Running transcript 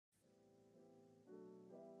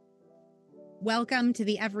Welcome to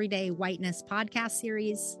the Everyday Whiteness podcast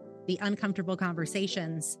series, The Uncomfortable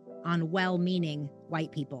Conversations on Well-Meaning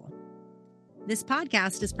White People. This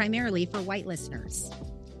podcast is primarily for white listeners.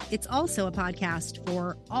 It's also a podcast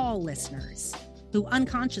for all listeners who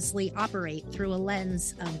unconsciously operate through a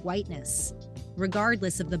lens of whiteness,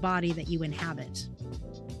 regardless of the body that you inhabit.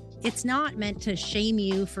 It's not meant to shame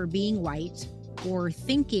you for being white or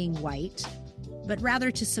thinking white, but rather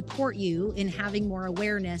to support you in having more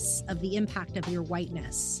awareness of the impact of your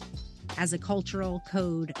whiteness as a cultural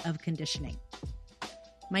code of conditioning.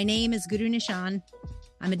 My name is Guru Nishan.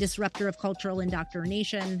 I'm a disruptor of cultural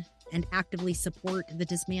indoctrination and actively support the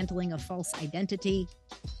dismantling of false identity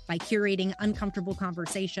by curating uncomfortable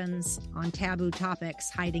conversations on taboo topics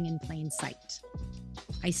hiding in plain sight.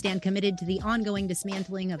 I stand committed to the ongoing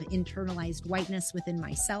dismantling of internalized whiteness within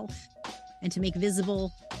myself and to make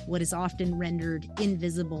visible what is often rendered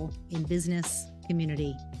invisible in business,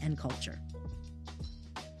 community, and culture.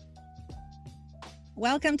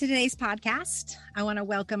 Welcome to today's podcast. I want to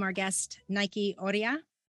welcome our guest, Nike Oria.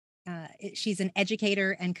 She's an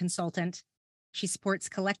educator and consultant. She supports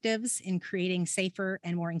collectives in creating safer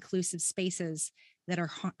and more inclusive spaces that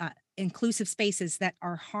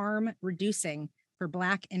are harm reducing for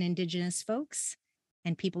Black and Indigenous folks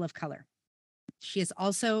and people of color. She is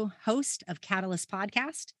also host of Catalyst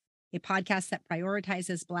Podcast, a podcast that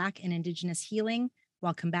prioritizes Black and Indigenous healing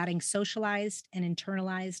while combating socialized and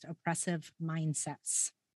internalized oppressive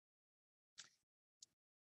mindsets.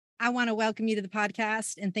 I want to welcome you to the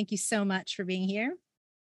podcast and thank you so much for being here.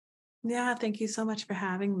 Yeah, thank you so much for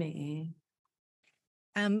having me.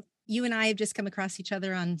 You and I have just come across each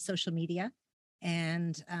other on social media,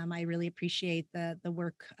 and I really appreciate the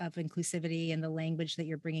work of inclusivity and the language that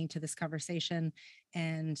you're bringing to this conversation.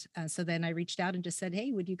 And so then I reached out and just said,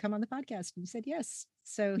 hey, would you come on the podcast? And you said yes.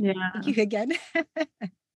 So Thank you again.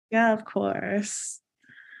 Yeah, of course.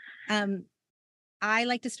 I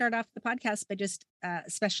like to start off the podcast by just,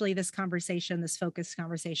 especially this conversation, this focused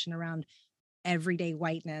conversation around everyday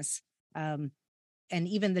whiteness, and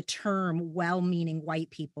even the term well-meaning white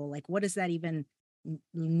people. Like, what does that even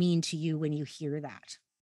mean to you when you hear that?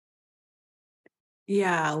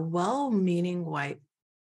 Yeah, well-meaning white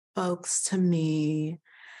folks to me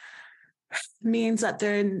means that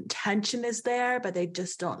their intention is there, but they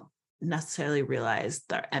just don't necessarily realize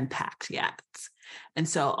their impact yet. And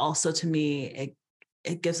so also to me,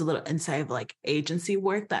 it gives a little insight of like agency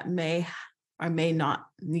work that may or may not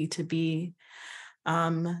need to be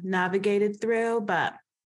navigated through. But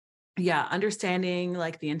yeah, understanding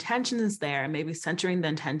like the intention is there, maybe centering the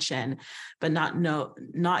intention, but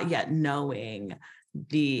not yet knowing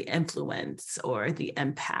the influence or the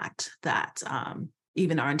impact that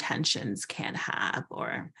even our intentions can have,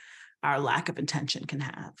 or our lack of intention can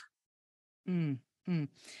have. The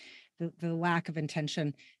lack of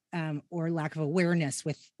intention, or lack of awareness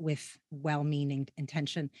with well-meaning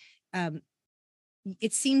intention.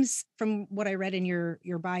 It seems from what I read in your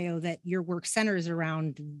bio that your work centers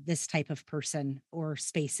around this type of person or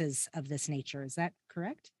spaces of this nature. Is that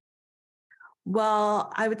correct?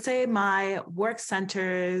 Well, I would say my work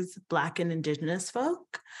centers Black and Indigenous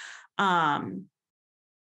folk, but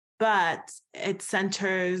it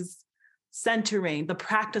centering the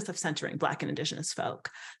practice of centering Black and Indigenous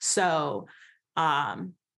folk. So a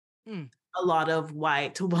lot of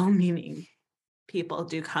white, well-meaning people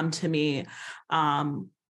do come to me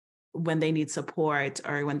when they need support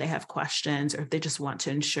or when they have questions, or if they just want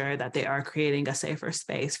to ensure that they are creating a safer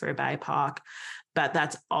space for BIPOC. But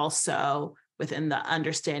that's also within the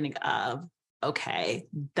understanding of, okay,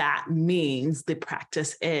 that means the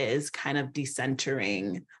practice is kind of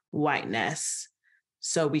decentering whiteness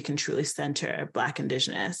so we can truly center Black,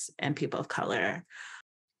 Indigenous, and people of color.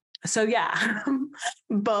 So yeah,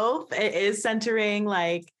 both. It is centering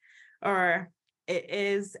it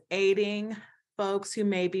is aiding folks who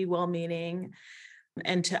may be well-meaning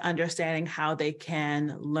into understanding how they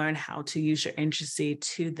can learn how to use your agency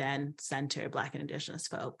to then center Black and Indigenous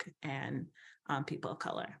folk and people of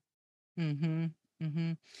color. Mm-hmm.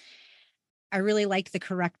 Mm-hmm. I really like the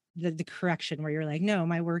correction where you're like, no,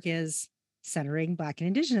 my work is centering Black and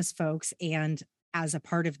Indigenous folks. And as a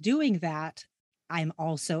part of doing that, I'm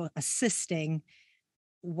also assisting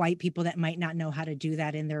white people that might not know how to do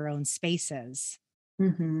that in their own spaces,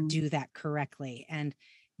 do that correctly. And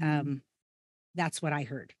that's what I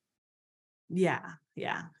heard. Yeah,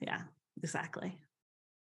 exactly.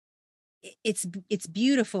 It's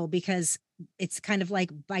beautiful because it's kind of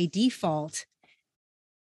like by default,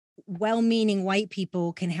 well-meaning white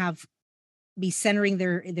people can be centering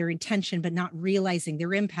their intention, but not realizing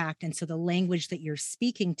their impact. And so the language that you're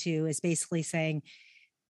speaking to is basically saying,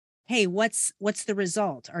 hey, what's the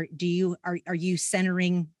result? Are you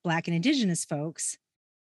centering Black and Indigenous folks,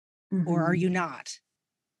 or are Mm-hmm. you not?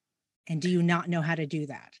 And do you not know how to do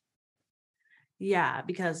that? Yeah,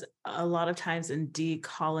 because a lot of times in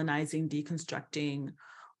decolonizing, deconstructing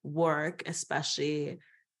work, especially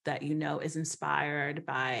that is inspired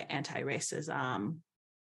by anti-racism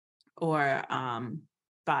or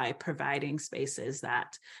by providing spaces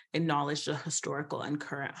that acknowledge the historical and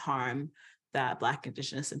current harm that Black,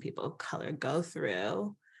 Indigenous, and people of color go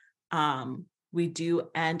through, we do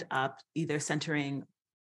end up either centering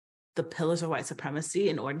the pillars of white supremacy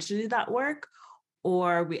in order to do that work,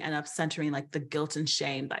 or we end up centering like the guilt and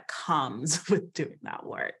shame that comes with doing that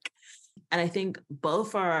work. And I think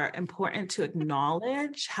both are important to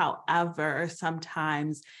acknowledge. However,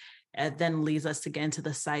 sometimes it then leads us to get into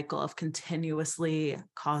the cycle of continuously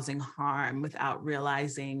causing harm without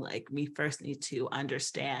realizing like we first need to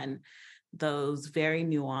understand those very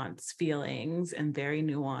nuanced feelings and very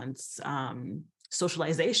nuanced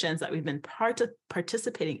socializations that we've been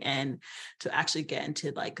participating in to actually get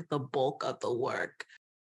into like the bulk of the work.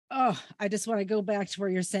 Oh, I just want to go back to where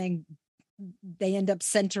you're saying we end up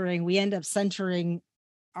centering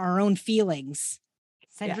our own feelings,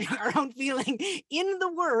 our own feeling in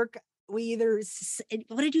the work. We either,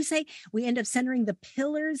 what did you say? We end up centering the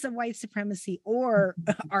pillars of white supremacy or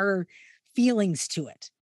our feelings to it.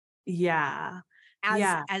 Yeah.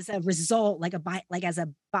 As a result, like as a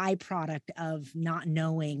byproduct of not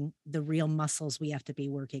knowing the real muscles we have to be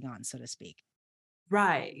working on, so to speak.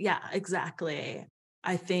 Right. Yeah, exactly.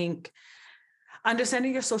 I think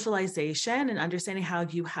understanding your socialization and understanding how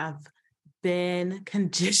you have been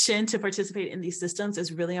conditioned to participate in these systems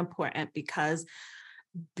is really important because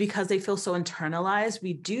they feel so internalized.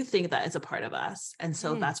 We do think that it's a part of us. And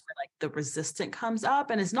so that's where like the resistance comes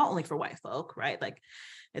up. And it's not only for white folk, right? Like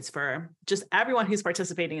it's for just everyone who's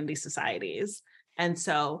participating in these societies. And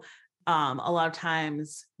so a lot of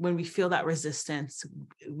times when we feel that resistance,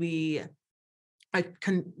 we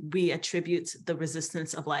attribute the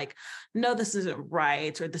resistance of like, no, this isn't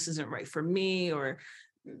right, or this isn't right for me, or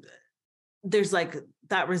there's like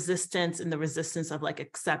that resistance and the resistance of like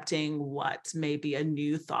accepting what may be a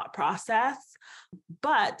new thought process.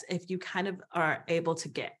 But if you kind of are able to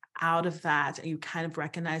get out of that and you kind of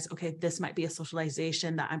recognize, okay, this might be a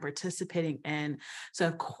socialization that I'm participating in. So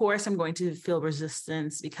of course I'm going to feel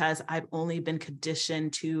resistance because I've only been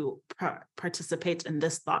conditioned to participate in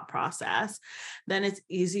this thought process. Then it's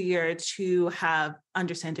easier to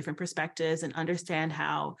understand different perspectives and understand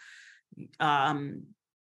how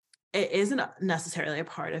it isn't necessarily a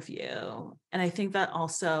part of you. And I think that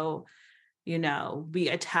also, we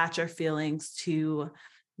attach our feelings to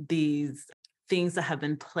these things that have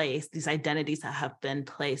been placed, these identities that have been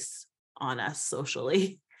placed on us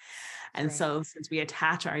socially. And right. So since we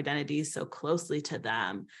attach our identities so closely to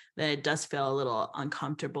them, then it does feel a little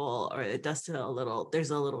uncomfortable, or it does feel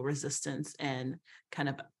there's a little resistance in kind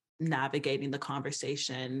of navigating the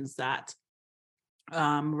conversations that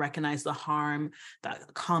recognize the harm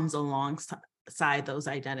that comes alongside those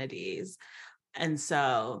identities. And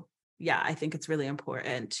so, yeah, I think it's really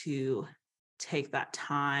important to take that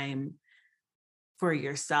time for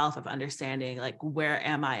yourself of understanding, like, where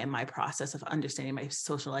am I in my process of understanding my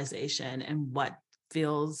socialization and what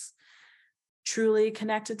feels truly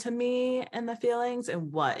connected to me and the feelings,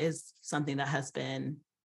 and what is something that has been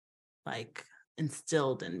like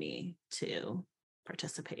instilled in me to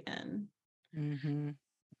participate in. Mm-hmm.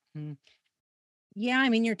 Mm-hmm. Yeah, I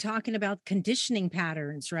mean, you're talking about conditioning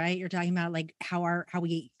patterns, right? You're talking about like how our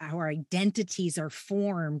identities are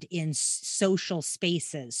formed in social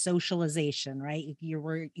spaces, socialization, right?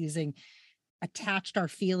 We're using attached our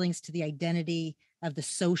feelings to the identity of the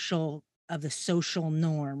social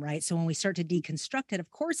norm, right? So when we start to deconstruct it,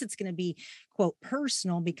 of course it's going to be quote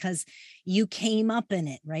personal because you came up in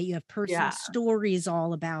it, right? You have personal stories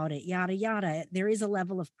all about it, yada yada. There is a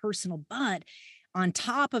level of personal, but on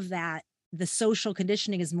top of that, the social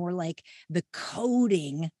conditioning is more like the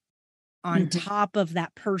coding on top of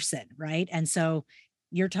that person, right? And so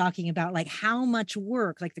you're talking about like how much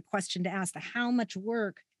work, like the question to ask, how much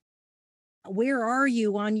work, where are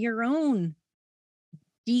you on your own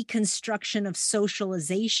deconstruction of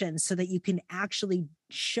socialization so that you can actually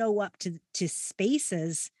show up to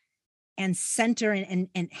spaces and center and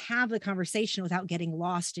have the conversation without getting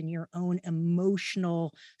lost in your own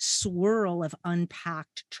emotional swirl of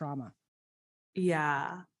unpacked trauma.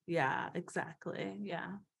 Yeah, exactly. Yeah.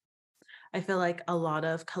 I feel like a lot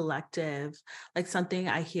of collective, like something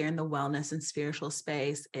I hear in the wellness and spiritual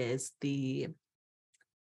space is the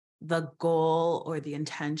goal or the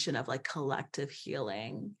intention of like collective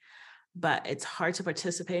healing. but it's hard to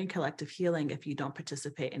participate in collective healing if you don't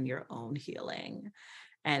participate in your own healing.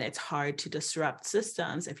 And it's hard to disrupt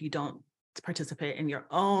systems if you don't participate in your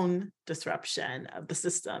own disruption of the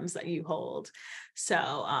systems that you hold.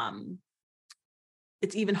 So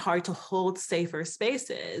it's even hard to hold safer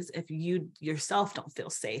spaces if you yourself don't feel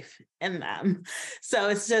safe in them. So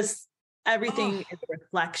it's just everything is a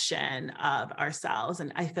reflection of ourselves.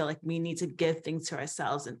 And I feel like we need to give things to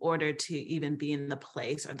ourselves in order to even be in the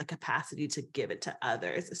place or the capacity to give it to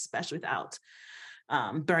others, especially without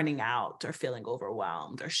burning out or feeling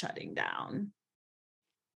overwhelmed or shutting down.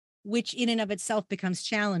 Which in and of itself becomes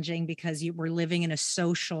challenging because we're living in a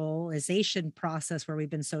socialization process where we've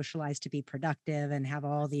been socialized to be productive and have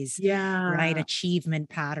all these right achievement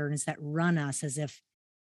patterns that run us as if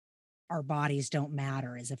our bodies don't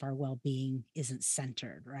matter, as if our well-being isn't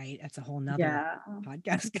centered, right? That's a whole nother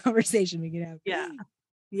podcast conversation we could have.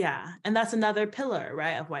 Yeah. And that's another pillar,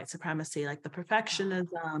 right, of white supremacy, like the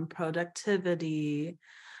perfectionism, productivity,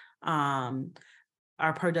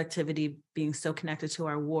 our productivity being so connected to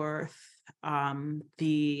our worth,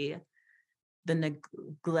 the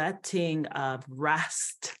neglecting of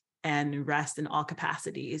rest and rest in all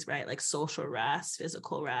capacities, right? Like social rest,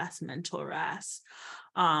 physical rest, mental rest.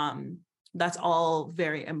 That's all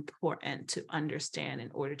very important to understand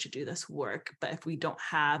in order to do this work. But if we don't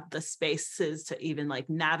have the spaces to even like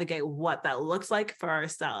navigate what that looks like for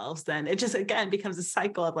ourselves, then it just, again, becomes a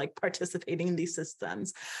cycle of like participating in these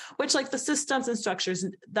systems, which like the systems and structures,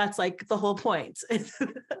 that's like the whole point. It's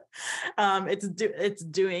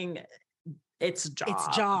doing its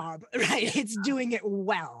job. Right? It's doing it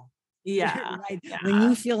well. Yeah. Right. Yeah. When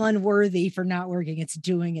you feel unworthy for not working, it's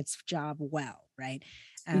doing its job well. Right.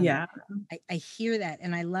 I hear that.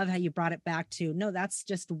 And I love how you brought it back to, no, that's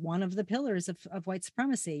just one of the pillars of white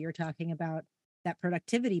supremacy. You're talking about that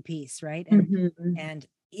productivity piece, right? And, and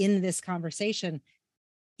in this conversation,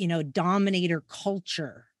 you know, dominator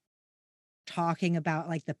culture, talking about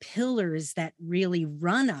like the pillars that really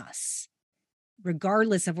run us,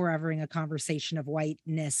 regardless of we're having a conversation of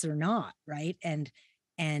whiteness or not, right? And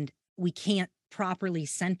we can't properly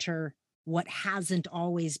center what hasn't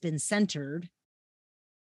always been centered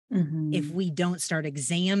if we don't start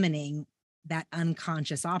examining that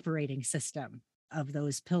unconscious operating system of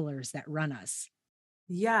those pillars that run us.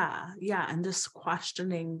 Yeah. And just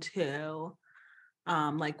questioning too,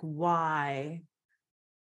 like why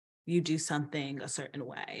you do something a certain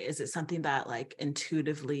way. Is it something that like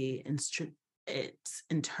intuitively it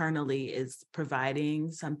internally is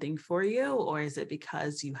providing something for you, or is it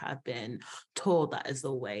because you have been told that is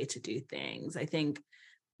the way to do things? I think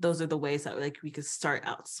those are the ways that like we could start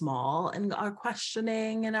out small in our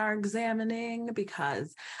questioning and our examining,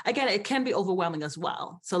 because again, it can be overwhelming as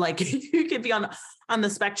well. So like you could be on the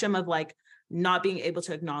spectrum of like not being able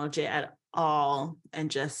to acknowledge it at all and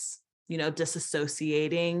just, you know,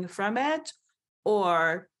 disassociating from it,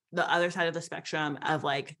 or the other side of the spectrum of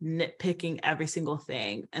like nitpicking every single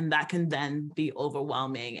thing. And that can then be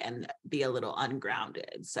overwhelming and be a little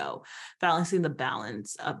ungrounded. So balancing the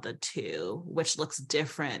balance of the two, which looks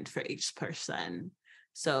different for each person.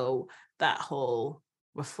 So that whole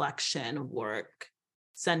reflection work,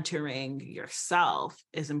 centering yourself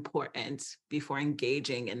is important before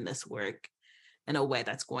engaging in this work in a way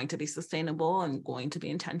that's going to be sustainable and going to be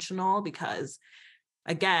intentional. Because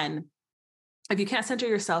again, if you can't center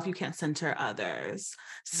yourself, you can't center others.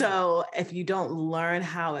 So if you don't learn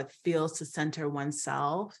how it feels to center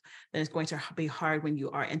oneself, then it's going to be hard when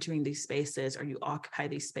you are entering these spaces or you occupy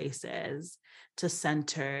these spaces to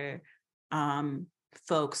center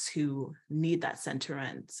folks who need that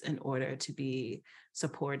centerance in order to be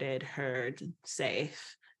supported, heard,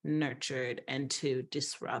 safe, nurtured, and to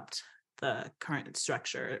disrupt the current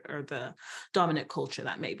structure or the dominant culture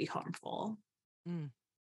that may be harmful.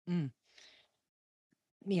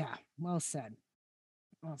 Yeah, well said.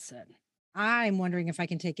 Well said. I'm wondering if I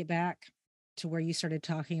can take it back to where you started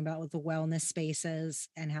talking about with the wellness spaces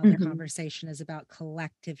and how the conversation is about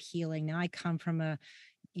collective healing. Now I come from a,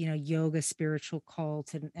 you know, yoga spiritual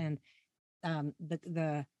cult, and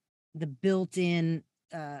the built-in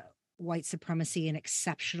white supremacy and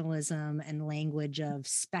exceptionalism and language of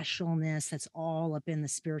specialness that's all up in the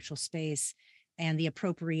spiritual space, and the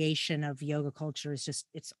appropriation of yoga culture is just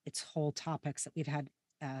it's whole topics that we've had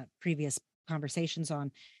previous conversations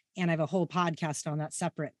on, and I have a whole podcast on that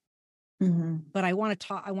separate. But I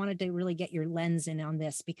wanted to really get your lens in on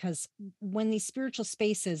this, because when these spiritual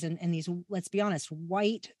spaces and these, let's be honest,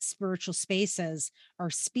 white spiritual spaces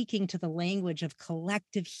are speaking to the language of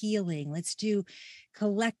collective healing. Let's do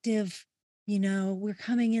collective, you know, we're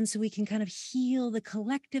coming in so we can kind of heal the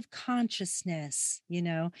collective consciousness, you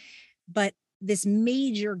know, but this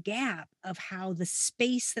major gap of how the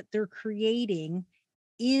space that they're creating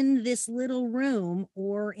in this little room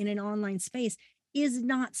or in an online space is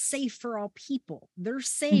not safe for all people. They're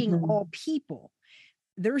saying all people,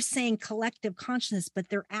 they're saying collective consciousness, but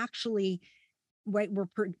they're actually, right, we're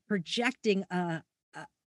projecting a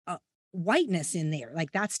whiteness in there.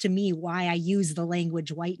 Like, that's to me why I use the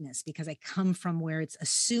language whiteness, because I come from where it's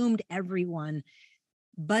assumed everyone,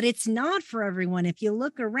 but it's not for everyone. If you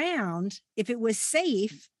look around, if it was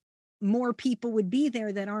safe, more people would be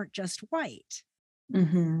there that aren't just white.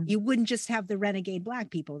 You wouldn't just have the renegade Black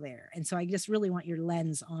people there. And so I just really want your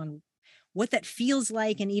lens on what that feels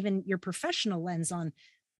like, and even your professional lens on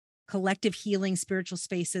collective healing, spiritual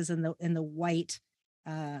spaces, and the white,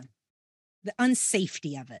 the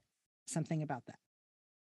unsafety of it. Something about that.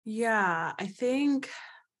 Yeah, I think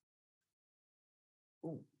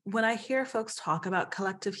when I hear folks talk about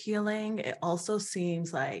collective healing, it also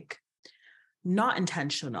seems like not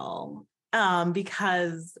intentional,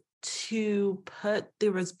 because to put the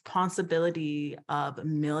responsibility of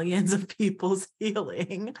millions of people's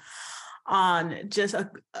healing on just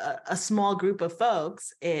a small group of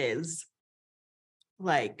folks is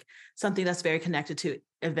like something that's very connected to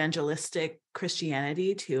evangelistic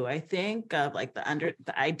Christianity too. I think of like the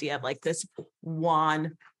idea of like this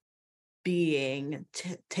one being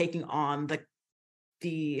taking on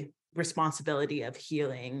the responsibility of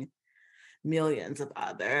healing millions of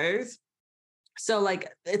others. So like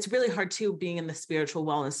it's really hard too, being in the spiritual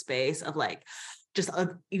wellness space of like just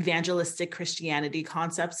evangelistic Christianity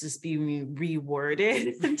concepts just being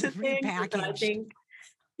reworded into things. And I think,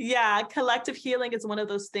 yeah, collective healing is one of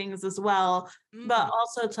those things as well. But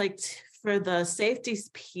also it's like for the safety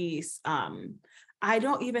piece, I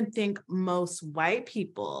don't even think most white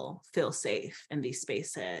people feel safe in these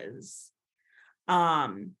spaces.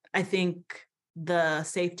 I think the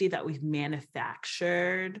safety that we've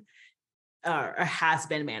manufactured or has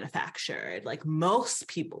been manufactured, like most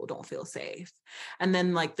people don't feel safe. And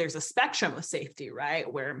then like there's a spectrum of safety,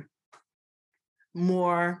 right? Where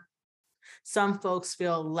some folks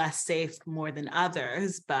feel less safe more than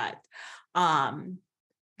others, but the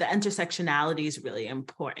intersectionality is really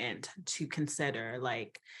important to consider,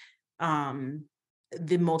 like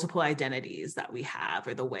the multiple identities that we have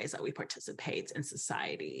or the ways that we participate in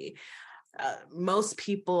society. Most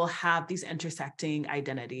people have these intersecting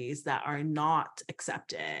identities that are not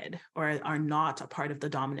accepted or are not a part of the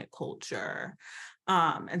dominant culture.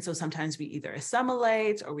 And so sometimes we either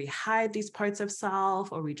assimilate or we hide these parts of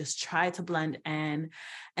self, or we just try to blend in.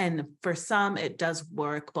 And for some, it does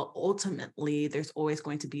work, but ultimately there's always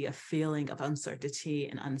going to be a feeling of uncertainty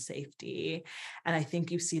and unsafety. And I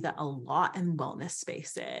think you see that a lot in wellness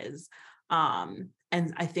spaces. And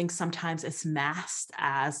I think sometimes it's masked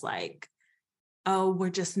as like, oh, we're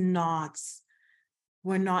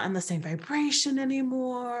not in the same vibration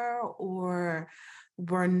anymore, or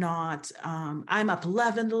we're not, I'm up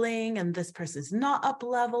leveling and this person's not up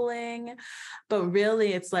leveling. But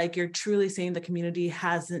really it's like you're truly saying the community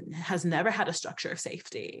has never had a structure of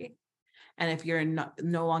safety. And if you're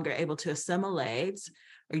no longer able to assimilate,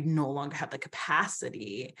 or you no longer have the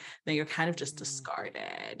capacity, then you're kind of just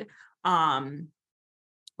discarded.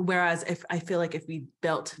 Whereas I feel like if we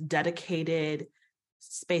built dedicated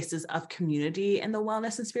spaces of community in the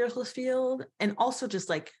wellness and spiritual field, and also just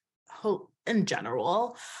like hope in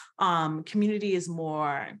general, community is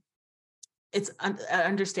more, it's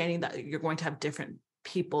understanding that you're going to have different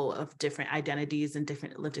people of different identities and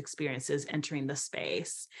different lived experiences entering the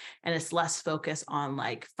space. And it's less focused on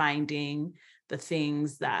like finding the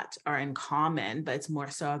things that are in common, but it's more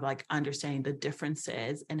so of like understanding the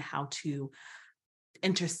differences and how to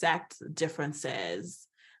intersect differences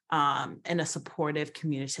in a supportive,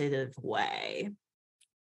 communicative way.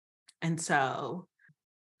 And so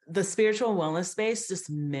the spiritual wellness space just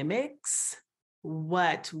mimics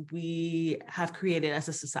what we have created as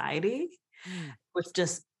a society with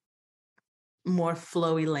just more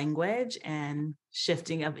flowy language and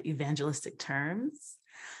shifting of evangelistic terms.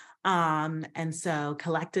 And so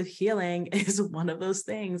collective healing is one of those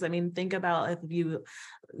things. I mean, think about if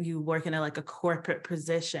you work in a corporate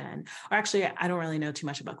position, or actually, I don't really know too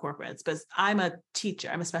much about corporates, but I'm a teacher,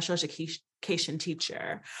 I'm a special education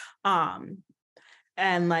teacher.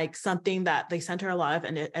 And like something that they center a lot of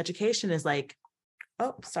in education is like,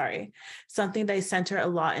 something they center a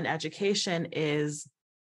lot in education is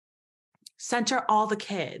center all the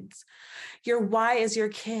kids. Your why is your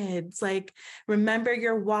kids. Like, remember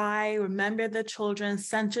your why, remember the children,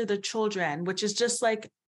 center the children, which is just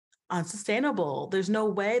like unsustainable. There's no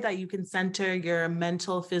way that you can center your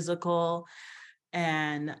mental, physical,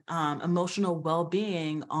 and emotional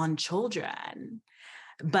well-being on children.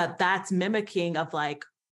 But that's mimicking of like,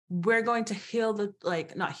 we're going to heal the,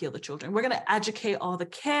 like, not heal the children. We're going to educate all the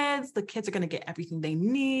kids. The kids are going to get everything they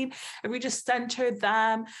need. If we just center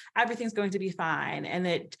them, everything's going to be fine. And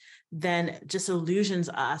it then just illusions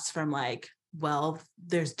us from like, well,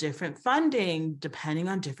 there's different funding depending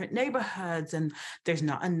on different neighborhoods, and there's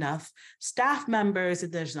not enough staff members,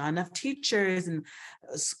 and there's not enough teachers, and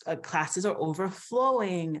classes are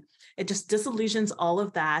overflowing. It just disillusions all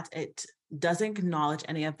of that. It doesn't acknowledge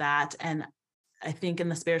any of that. And I think in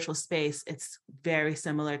the spiritual space, it's very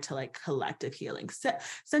similar to like collective healing.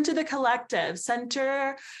 Center the collective,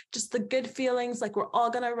 center just the good feelings, like we're all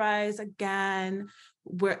going to rise again.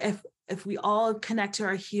 Where if we all connect to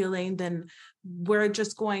our healing, then we're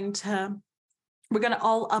going to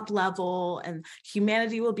all up level and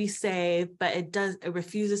humanity will be saved. But it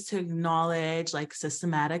refuses to acknowledge like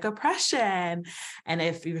systematic oppression. And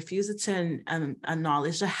if it refuses to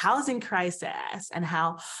acknowledge the housing crisis and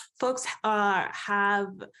how folks have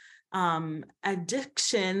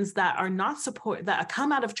addictions that are not that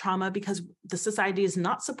come out of trauma because the society is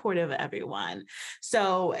not supportive of everyone.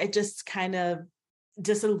 So it just kind of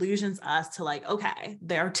disillusions us to like, okay,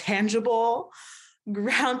 there are tangible,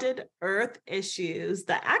 grounded earth issues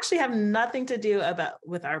that actually have nothing to do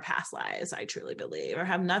with our past lives, I truly believe, or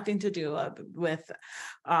have nothing to do with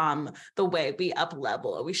the way we up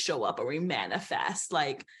level or we show up or we manifest.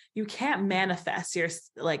 Like, you can't manifest your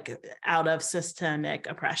like out of systemic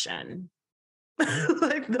oppression.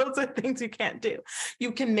 Like, those are things you can't do.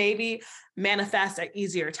 You can maybe manifest at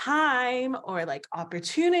easier time or like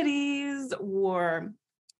opportunities, or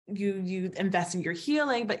you invest in your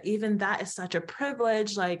healing, but even that is such a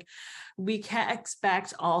privilege. Like, we can't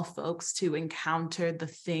expect all folks to encounter the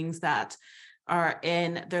things that are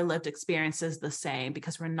in their lived experiences the same,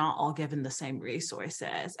 because we're not all given the same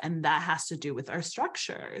resources. And that has to do with our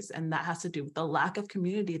structures, and that has to do with the lack of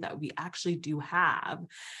community that we actually do have.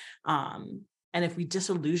 And if we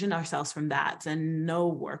disillusion ourselves from that, then no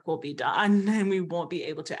work will be done, and we won't be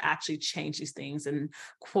able to actually change these things and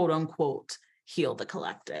quote unquote heal the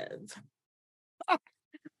collective. Oh,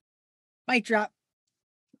 mic drop.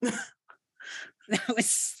 That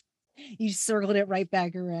was, you circled it right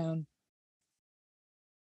back around.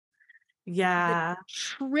 Yeah. The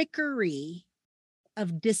trickery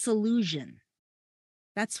of disillusion.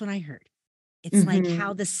 That's what I heard. It's like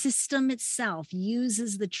how the system itself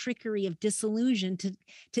uses the trickery of disillusion to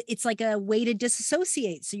it's like a way to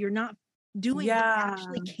disassociate. So you're not doing what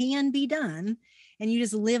actually can be done, and you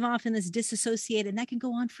just live off in this disassociated, and that can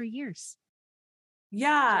go on for years.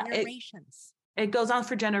 Yeah. Generations. It goes on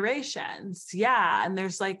for generations. Yeah. And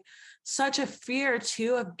there's like such a fear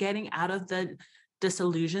too of getting out of the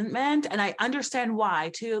disillusionment. And I understand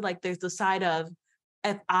why too. Like, there's the side of,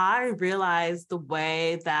 if I realize the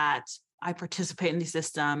way that I participate in these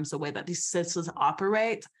systems, the way that these systems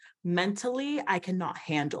operate, mentally, I cannot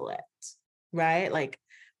handle it, right? Like,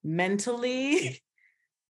 mentally,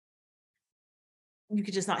 you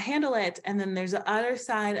could just not handle it. And then there's the other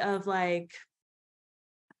side of like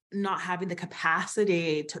not having the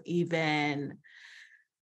capacity to even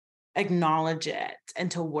acknowledge it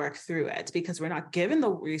and to work through it, because we're not given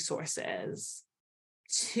the resources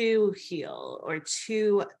to heal, or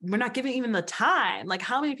we're not giving even the time. Like,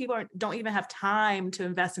 how many people don't even have time to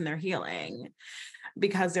invest in their healing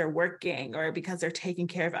because they're working or because they're taking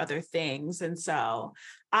care of other things? And so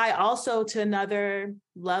I also, to another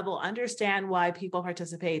level, understand why people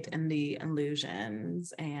participate in the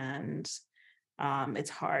illusions, and it's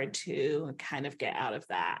hard to kind of get out of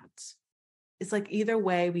that. It's like, either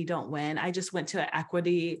way, we don't win. I just went to an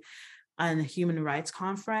equity and human rights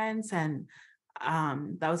conference, and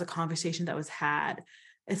that was a conversation that was had.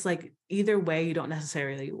 It's like, either way, you don't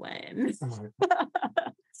necessarily win.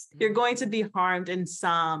 You're going to be harmed in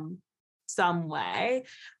some way.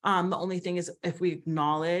 The only thing is, if we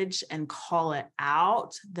acknowledge and call it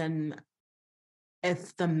out, then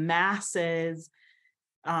if the masses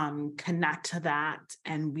connect to that,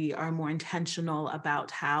 and we are more intentional about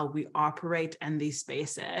how we operate in these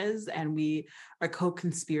spaces, and we are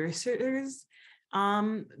co-conspirators,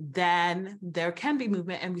 then there can be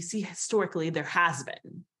movement. And we see historically there has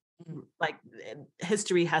been, like,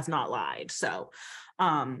 history has not lied. So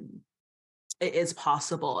it is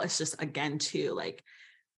possible. It's just, again, too, like,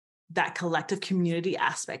 that collective community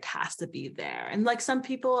aspect has to be there. And like, some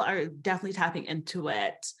people are definitely tapping into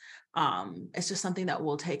it. It's just something that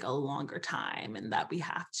will take a longer time, and that we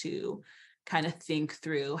have to kind of think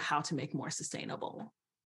through how to make more sustainable.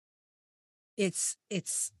 it's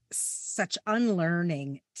such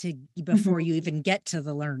unlearning before Mhm. you even get to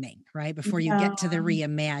the learning, right? Before you Yeah. get to the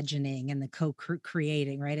reimagining and the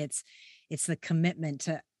co-creating, right? It's the commitment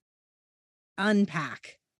to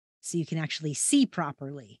unpack so you can actually see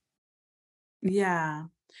properly. Yeah.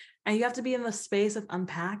 And you have to be in the space of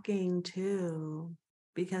unpacking too,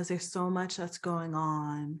 because there's so much that's going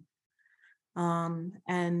on.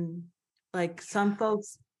 And like some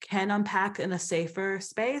folks can unpack in a safer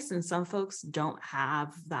space and some folks don't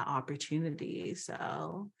have that opportunity.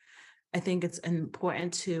 So I think it's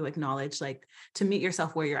important to acknowledge, like, to meet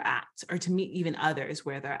yourself where you're at, or to meet even others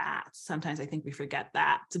where they're at. Sometimes I think we forget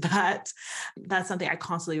that, but that's something I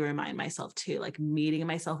constantly remind myself too, like meeting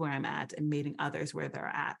myself where I'm at and meeting others where they're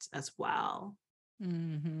at as well.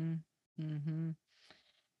 Mm-hmm. Mm-hmm.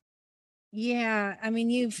 Yeah, I mean,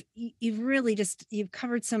 you've really you've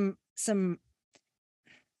covered some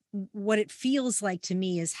what it feels like to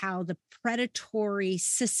me is how the predatory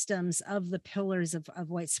systems of the pillars of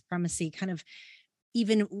white supremacy kind of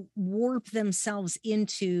even warp themselves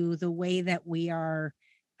into the way that we are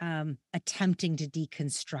attempting to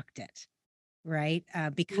deconstruct it, right?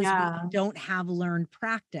 Because we Yeah. don't have learned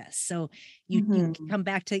practice. So you Mhm. come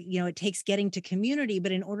back to, it takes getting to community,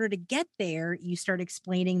 but in order to get there, you start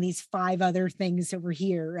explaining these 5 other things over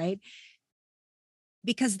here, right?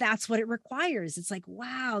 Because that's what it requires. It's like,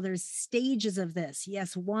 wow, there's stages of this.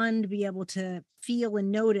 Yes, one, to be able to feel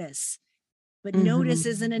and notice, but notice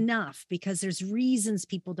isn't Mhm. enough because there's reasons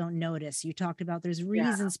people don't notice. You talked about there's Yeah.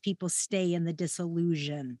 reasons people stay in the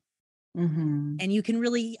disillusion. Mhm. And you can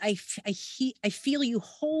really, I feel you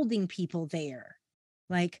holding people there.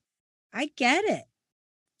 Like, I get it.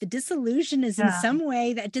 The disillusion is in Yeah. some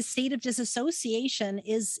way, that state of disassociation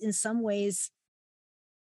is in some ways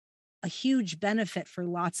a huge benefit for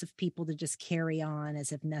lots of people to just carry on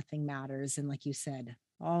as if nothing matters. And like you said,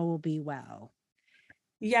 all will be well.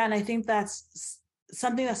 Yeah, and I think that's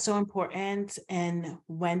something that's so important and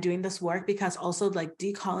when doing this work, because also like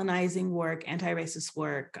decolonizing work, anti-racist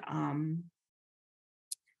work,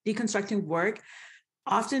 deconstructing work,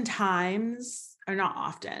 oftentimes, or not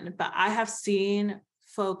often, but I have seen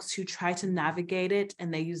folks who try to navigate it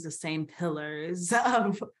and they use the same pillars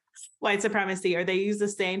of white supremacy, or they use the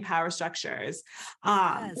same power structures.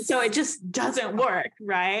 So it Yes. just doesn't work,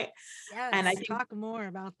 right? And I Yes. think, Talk more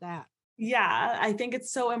about that. yeah, I think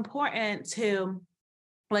it's so important to,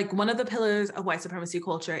 like, one of the pillars of white supremacy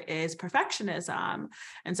culture is perfectionism.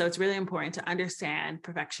 And so it's really important to understand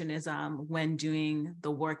perfectionism when doing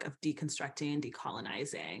the work of deconstructing and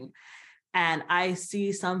decolonizing. And I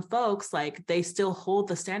see some folks, like, they still hold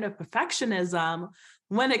the standard of perfectionism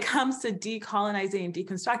when it comes to decolonizing and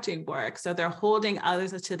deconstructing work. So they're holding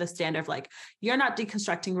others to the standard of, like, you're not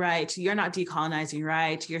deconstructing right, you're not decolonizing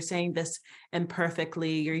right, you're saying this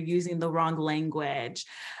imperfectly, you're using the wrong language,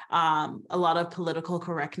 a lot of political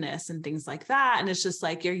correctness and things like that. And it's just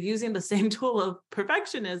like, you're using the same tool of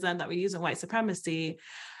perfectionism that we use in white supremacy,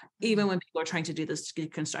 even when people are trying to do this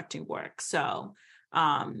deconstructing work. So,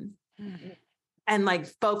 and like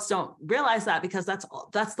folks don't realize that, because that's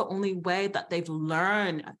the only way that they've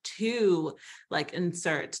learned to, like,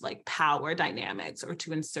 insert like power dynamics, or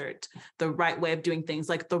to insert the right way of doing things.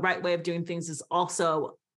 Like, the right way of doing things is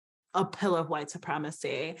also a pillar of white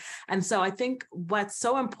supremacy. And so I think what's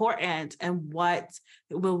so important and what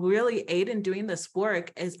will really aid in doing this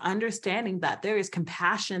work is understanding that there is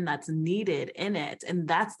compassion that's needed in it. And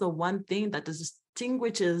that's the one thing that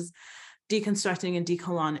distinguishes deconstructing and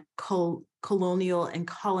colonial and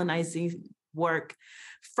colonizing work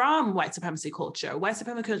from white supremacy culture. White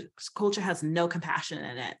supremacy culture has no compassion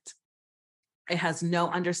in it. It has no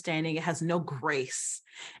understanding. It has no grace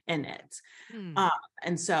in it. Mm.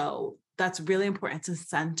 And so that's really important to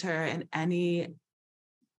center in any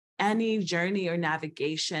journey or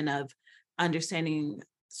navigation of understanding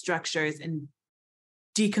structures and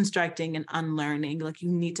deconstructing and unlearning. Like,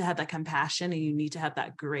 you need to have that compassion and you need to have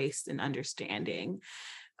that grace and understanding.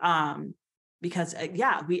 Because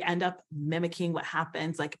yeah, we end up mimicking what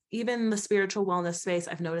happens, like, even the spiritual wellness space.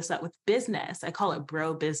 I've noticed that with business, I call it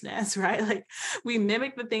bro business, right? Like, we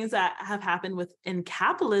mimic the things that have happened within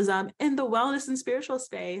capitalism in the wellness and spiritual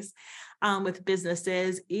space, with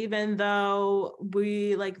businesses, even though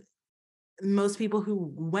we, like, most people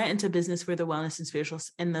who went into business for the wellness and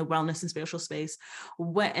spiritual space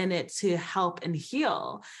went in it to help and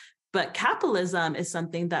heal. But capitalism is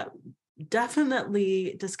something that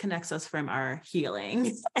definitely disconnects us from our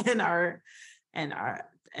healing and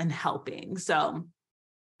and helping. So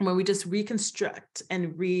when we just reconstruct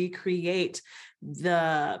and recreate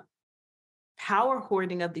the power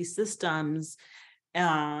hoarding of these systems,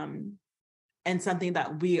 and something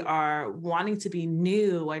that we are wanting to be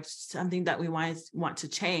new, or something that we want to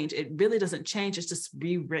change, it really doesn't change. It's just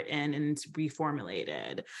rewritten and it's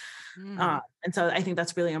reformulated. And so I think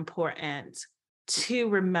that's really important to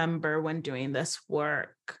remember when doing this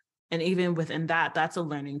work. And even within that, that's a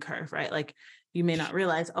learning curve, right? Like you may not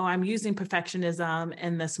realize, oh, I'm using perfectionism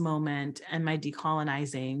in this moment and my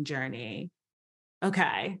decolonizing journey.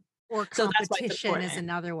 Okay. Or So that's why it's competition is important.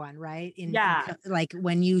 another one, right? Yeah. Like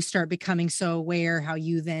when you start becoming so aware, how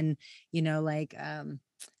you then, like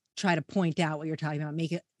try to point out what you're talking about,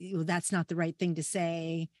 make it, well, that's not the right thing to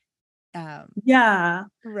say. Yeah.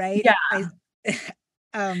 Right. Yeah.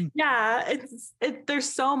 Um, Yeah,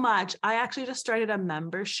 there's so much. I actually just started a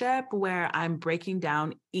membership where I'm breaking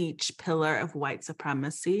down each pillar of white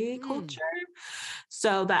supremacy culture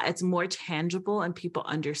so that it's more tangible and people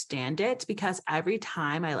understand it. Because every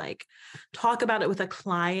time I like talk about it with a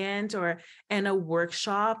client or in a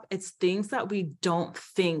workshop, it's things that we don't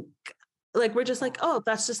think, like we're just like, oh,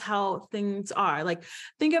 that's just how things are. Like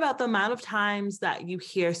think about the amount of times that you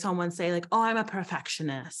hear someone say like, oh, I'm a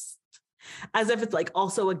perfectionist, as if it's like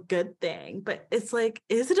also a good thing. But it's like,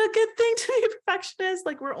 is it a good thing to be a perfectionist?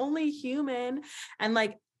 Like we're only human. And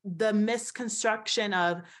like the misconstruction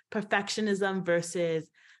of perfectionism versus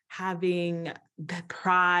having the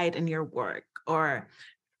pride in your work or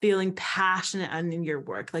feeling passionate in your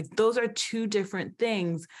work, like those are two different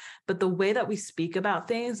things. But the way that we speak about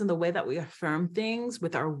things and the way that we affirm things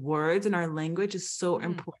with our words and our language is so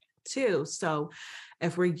important too. So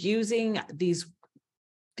if we're using these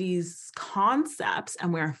concepts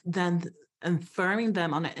and we're then affirming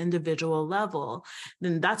them on an individual level,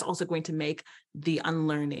 then that's also going to make the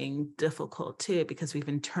unlearning difficult too, because we've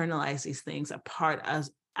internalized these things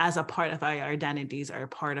as a part of our identities or a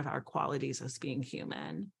part of our qualities as being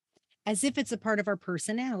human. As if it's a part of our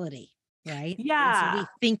personality, right? Yeah. And so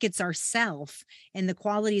we think it's ourself, and the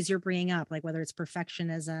qualities you're bringing up, like whether it's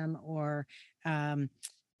perfectionism or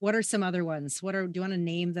what are some other ones? Do you want to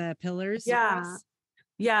name the pillars? Yeah.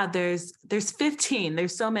 Yeah, there's 15.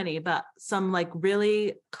 There's so many, but some like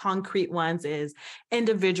really concrete ones is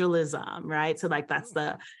individualism, right? So like that's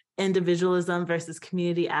the individualism versus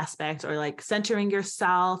community aspect, or like centering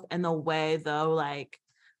yourself in the way though, like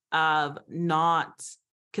of not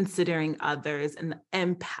considering others and the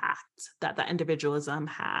impact that that individualism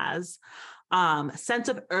has. Sense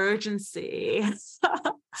of urgency.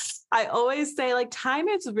 I always say like time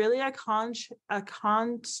is really a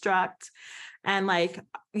construct, and like,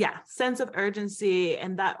 yeah, sense of urgency.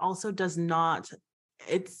 And that also does not,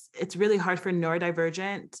 it's really hard for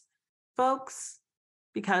neurodivergent folks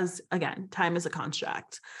because again, time is a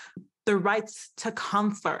construct. The rights to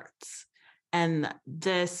comfort, and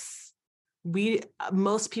this,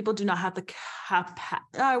 most people do not have the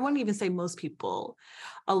I wouldn't even say most people.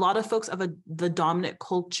 A lot of folks of the dominant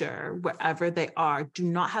culture, wherever they are, do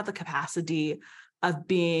not have the capacity of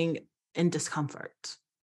being in discomfort,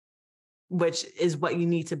 which is what you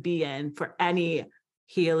need to be in for any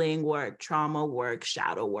healing work, trauma work,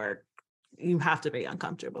 shadow work. You have to be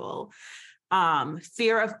uncomfortable.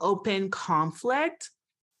 Fear of open conflict,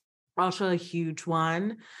 also a huge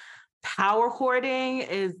one. Power hoarding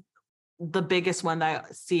is the biggest one that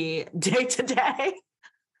I see day to day.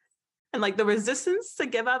 And like the resistance to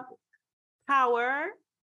give up power.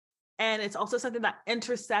 And it's also something that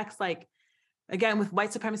intersects, like, again, with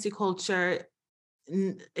white supremacy culture.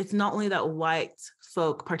 It's not only that white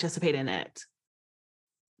folk participate in it,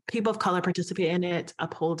 people of color participate in it,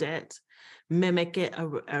 uphold it, mimic it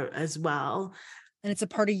as well. And it's a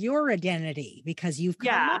part of your identity because you've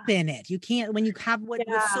come up in it. You can't, when you have what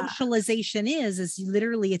socialization is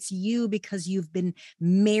literally it's you because you've been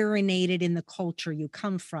marinated in the culture you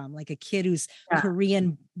come from. Like a kid who's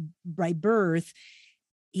Korean by birth,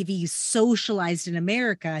 if he's socialized in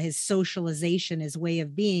America, his socialization, his way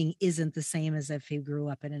of being isn't the same as if he grew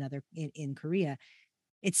up in Korea.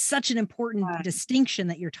 It's such an important distinction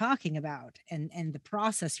that you're talking about, and the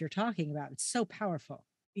process you're talking about. It's so powerful.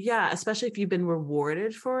 Yeah, especially if you've been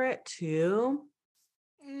rewarded for it too.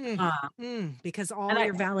 Because all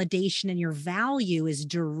your validation and your value is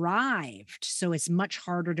derived. So it's much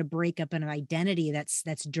harder to break up an identity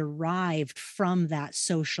that's derived from that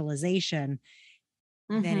socialization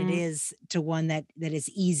than it is to one that is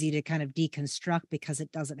easy to kind of deconstruct because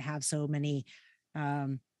it doesn't have so many,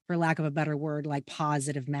 for lack of a better word, like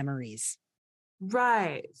positive memories.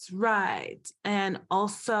 Right. And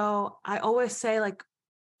also, I always say, like,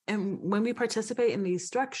 and when we participate in these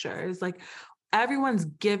structures, like everyone's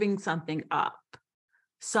giving something up.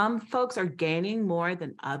 Some folks are gaining more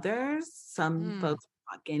than others. Some folks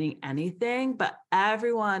are not gaining anything, but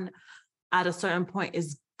everyone at a certain point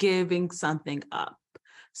is giving something up.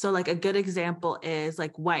 So like a good example is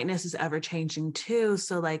like whiteness is ever changing too.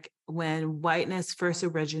 So like when whiteness first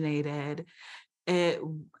originated, it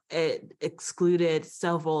excluded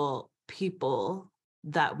several people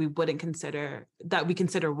that we consider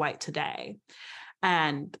white today.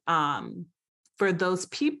 And for those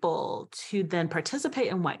people to then participate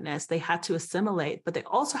in whiteness, they had to assimilate, but they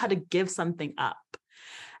also had to give something up.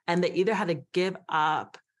 And they either had to give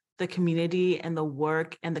up the community and the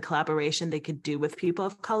work and the collaboration they could do with people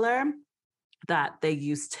of color that they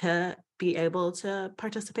used to be able to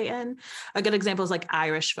participate in. A good example is like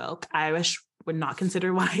Irish folk. Irish were not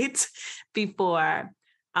considered white before,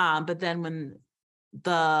 but then when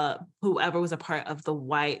whoever was a part of the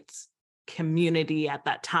white community at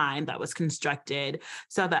that time that was constructed,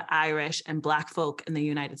 so that Irish and Black folk in the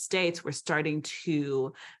United States were starting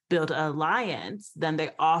to build an alliance, then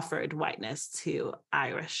they offered whiteness to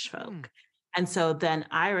Irish folk. And so then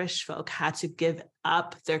Irish folk had to give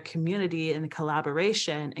up their community and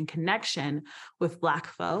collaboration and connection with Black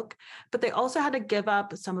folk, but they also had to give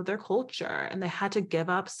up some of their culture, and they had to give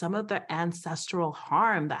up some of their ancestral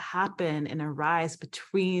harm that happened and arise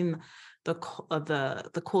between the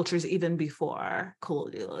cultures even before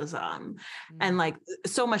colonialism, and like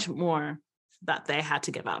so much more that they had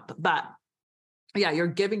to give up. But yeah, you're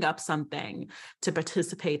giving up something to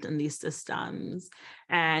participate in these systems.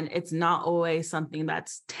 And it's not always something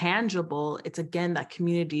that's tangible. It's again, that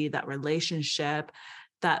community, that relationship,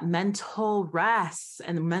 that mental rest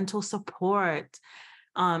and mental support,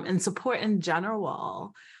 and support in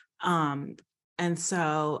general. And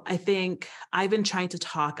so I think I've been trying to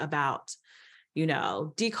talk about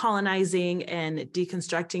decolonizing and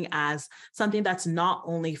deconstructing as something that's not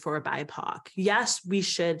only for BIPOC. Yes, we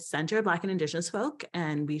should center Black and Indigenous folk,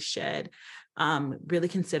 and we should really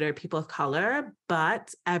consider people of color,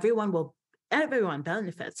 but everyone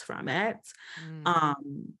benefits from it.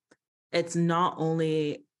 It's not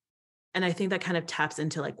only, and I think that kind of taps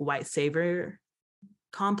into like white savior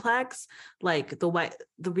complex. Like the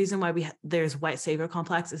reason why there's white savior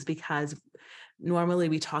complex is because normally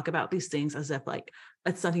we talk about these things as if like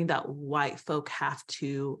it's something that white folk have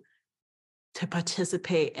to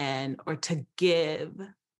participate in or to give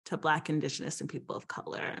to Black, Indigenous, and people of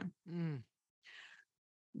color.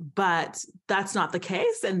 But that's not the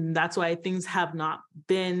case. And that's why things have not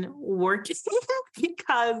been working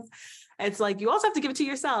because it's like, you also have to give it to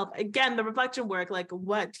yourself. Again, the reflection work, like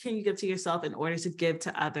what can you give to yourself in order to give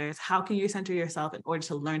to others? How can you center yourself in order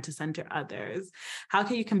to learn to center others? How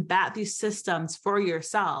can you combat these systems for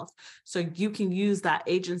yourself so you can use that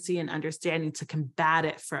agency and understanding to combat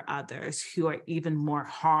it for others who are even more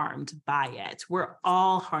harmed by it? We're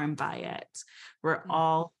all harmed by it. We're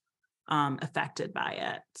all affected by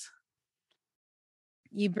it.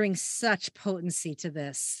 You bring such potency to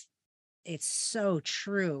this. It's so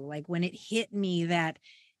true. Like when it hit me that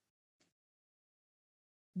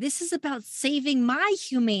this is about saving my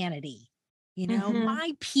humanity,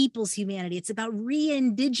 my people's humanity. It's about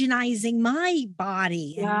re-indigenizing my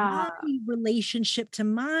body and my relationship to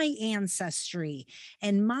my ancestry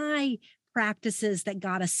and my practices that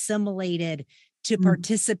got assimilated to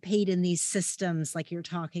participate in these systems like you're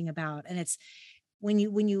talking about. And it's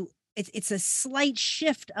it's a slight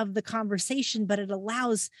shift of the conversation, but it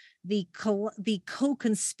allows the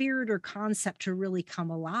co-conspirator concept to really come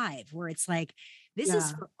alive, where it's like, this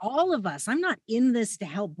is for all of us. I'm not in this to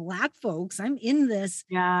help Black folks. I'm in this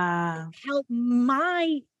to help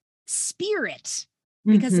my spirit.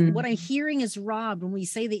 Because what I'm hearing is, Rob, when we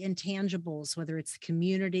say the intangibles, whether it's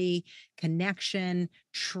community, connection,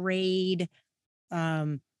 trade,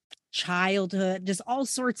 childhood, just all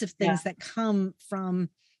sorts of things that come from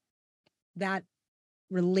that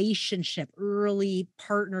relationship, early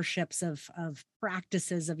partnerships of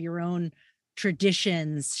practices of your own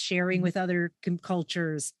traditions, sharing with other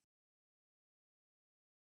cultures.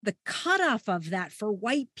 The cutoff of that for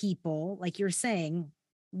white people, like you're saying,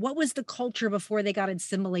 what was the culture before they got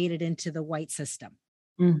assimilated into the white system?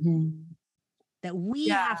 That we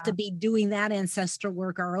have to be doing that ancestral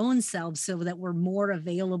work our own selves so that we're more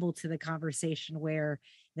available to the conversation, where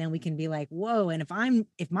then we can be like, whoa, and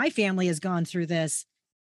if my family has gone through this,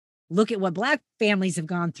 look at what Black families have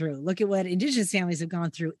gone through. Look at what Indigenous families have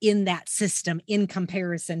gone through in that system in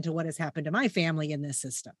comparison to what has happened to my family in this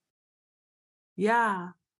system.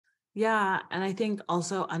 Yeah. And I think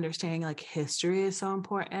also understanding like history is so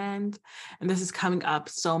important. And this is coming up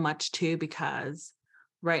so much too, because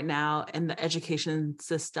right now in the education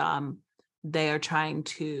system, they are trying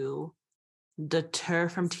to deter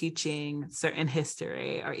from teaching certain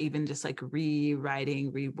history or even just like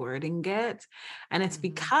rewriting, rewording it. And it's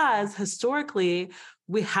because historically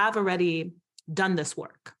we have already done this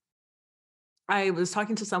work. I was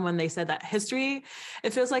talking to someone, they said that history,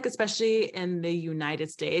 it feels like, especially in the United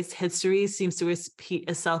States, history seems to repeat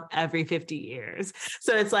itself every 50 years.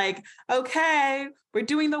 So it's like, okay, we're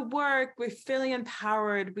doing the work, we're feeling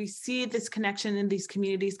empowered, we see this connection in these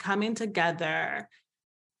communities coming together.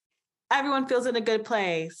 Everyone feels in a good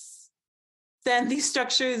place. Then these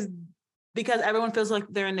structures, because everyone feels like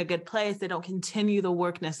they're in a good place, they don't continue the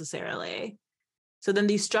work necessarily. So then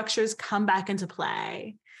these structures come back into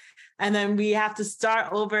play. And then we have to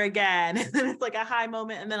start over again. And then it's like a high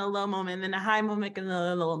moment and then a low moment, and then a high moment and then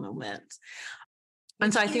a low moment.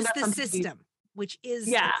 And so I think that's the system, which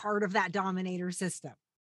is a part of that dominator system.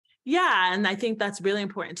 Yeah. And I think that's really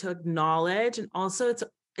important to acknowledge. And also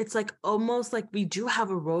it's like almost like we do have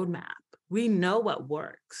a roadmap. We know what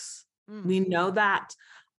works. We know that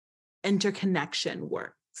interconnection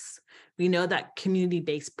works. We know that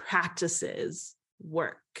community-based practices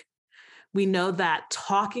work. We know that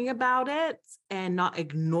talking about it and not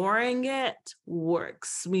ignoring it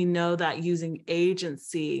works. We know that using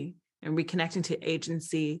agency and reconnecting to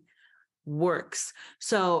agency works.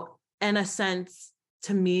 So in a sense,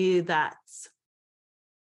 to me, that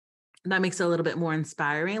makes it a little bit more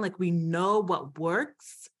inspiring. Like we know what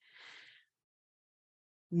works.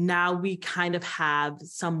 Now we kind of have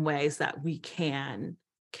some ways that we can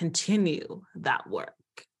continue that work.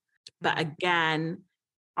 But again,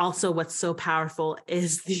 also what's so powerful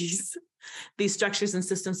is these structures and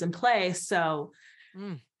systems in place. So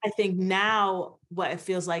I think now what it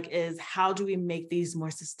feels like is, how do we make these more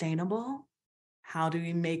sustainable? How do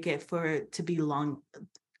we make it to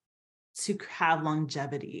have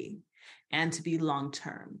longevity and to be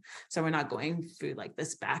long-term? So we're not going through like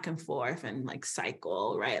this back and forth and like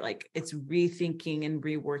cycle, right? Like it's rethinking and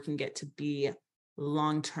reworking it to be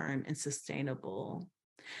long-term and sustainable.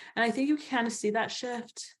 And I think you kind of see that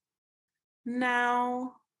shift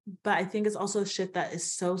now, but I think it's also a shift that is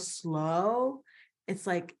so slow. It's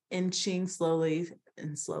like inching slowly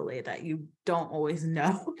that you don't always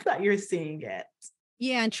know that you're seeing it.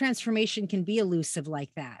 Yeah, and transformation can be elusive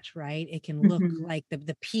like that, right? It can look like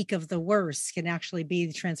the peak of the worst can actually be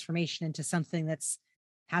the transformation into something that's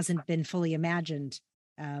hasn't been fully imagined,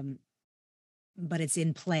 but it's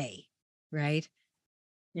in play, right?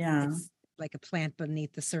 Yeah. It's like a plant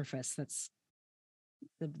beneath the surface. That's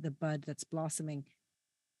the bud that's blossoming.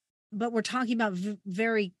 But we're talking about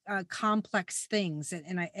very complex things,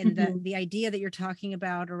 and the idea that you're talking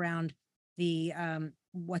about around the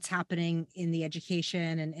what's happening in the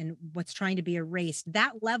education and what's trying to be erased,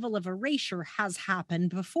 that level of erasure has happened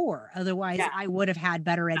before. Otherwise, I would have had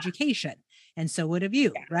better education, and so would have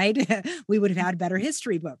you, right? We would have had better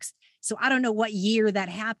history books. So I don't know what year that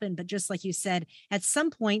happened, but just like you said, at some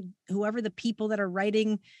point, whoever the people that are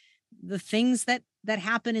writing the things that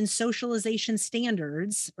happen in socialization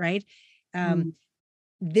standards, right?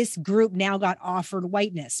 This group now got offered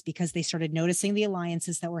whiteness because they started noticing the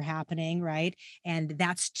alliances that were happening, right? And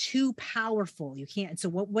that's too powerful. You can't. So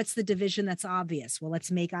what's the division that's obvious? Well,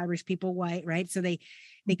 let's make Irish people white, right? So they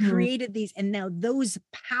created these, and now those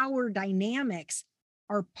power dynamics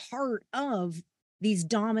are part of these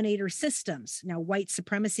dominator systems. Now, white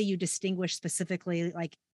supremacy, you distinguish specifically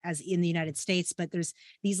like as in the United States, but there's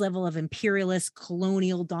these level of imperialist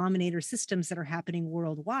colonial dominator systems that are happening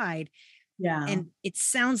worldwide. Yeah. And it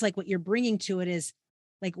sounds like what you're bringing to it is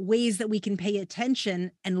like ways that we can pay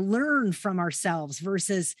attention and learn from ourselves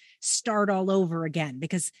versus start all over again,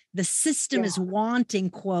 because the system is wanting,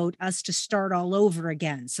 quote, us to start all over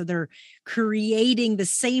again. So they're creating the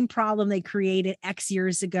same problem they created X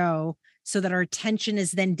years ago so that our attention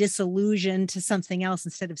is then disillusioned to something else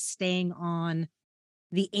instead of staying on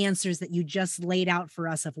the answers that you just laid out for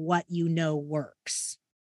us of what you know works.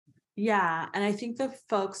 Yeah. And I think the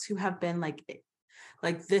folks who have been like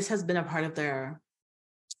this has been a part of their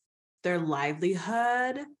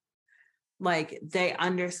livelihood, like they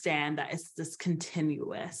understand that it's this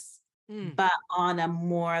continuous, but on a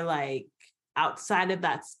more like outside of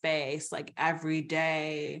that space, like every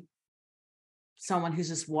day, someone who's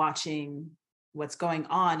just watching what's going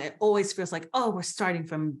on, it always feels like, oh, we're starting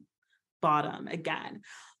from bottom again.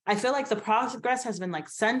 I feel like the progress has been like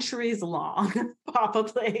centuries long,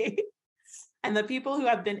 probably. And the people who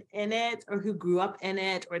have been in it or who grew up in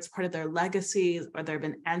it, or it's part of their legacies, or they've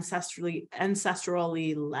been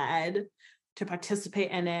ancestrally led to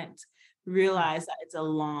participate in it, realize that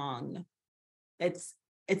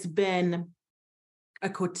it's been a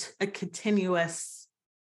continuous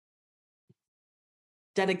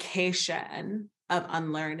dedication of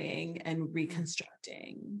unlearning and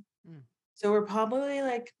reconstructing. So we're probably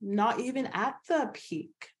like not even at the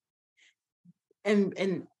peak. And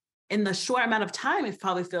in the short amount of time, it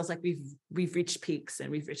probably feels like we've reached peaks and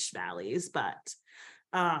we've reached valleys, but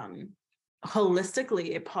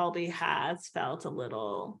holistically, it probably has felt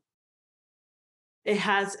it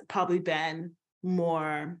has probably been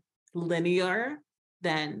more linear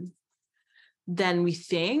than we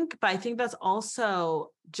think. But I think that's also,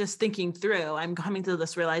 just thinking through, I'm coming to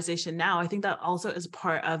this realization now, I think that also is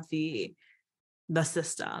part of the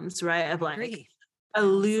systems, right? Of like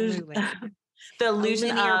illusion, the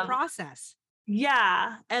illusion a linear of process.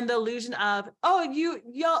 Yeah. And the illusion of, oh,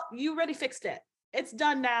 you already fixed it. It's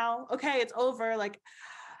done now. Okay, it's over. Like,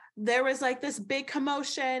 there was like this big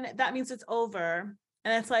commotion. That means it's over.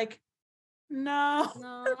 And it's like, no.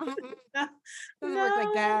 Doesn't work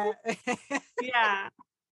like that. Yeah.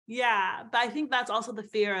 Yeah. But I think that's also the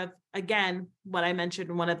fear of, again, what I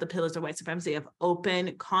mentioned, one of the pillars of white supremacy, of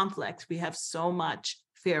open conflict. We have so much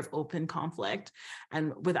fear of open conflict,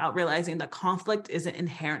 and without realizing that conflict isn't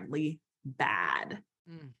inherently bad.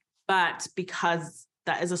 But because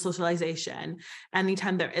that is a socialization,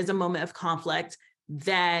 anytime there is a moment of conflict,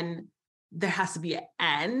 then there has to be an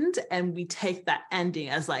end. And we take that ending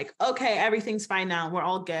as like, okay, everything's fine now. We're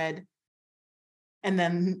all good. And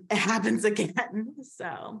then it happens again.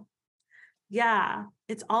 So yeah,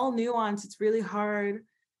 it's all nuance. It's really hard.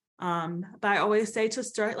 But I always say to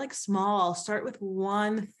start like small, start with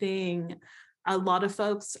one thing. A lot of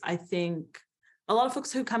folks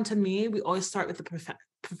who come to me, we always start with the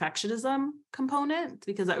perfectionism component,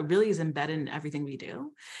 because that really is embedded in everything we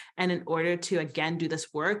do. And in order to, again, do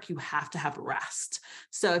this work, you have to have rest.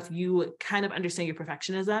 So if you kind of understand your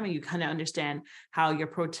perfectionism and you kind of understand how your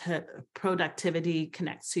productivity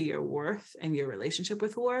connects to your worth and your relationship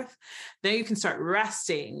with worth, then you can start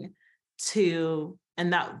resting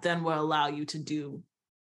and that then will allow you to do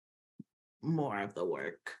more of the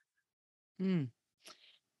work.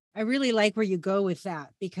 I really like where you go with that,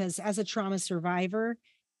 because as a trauma survivor,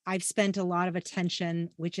 I've spent a lot of attention,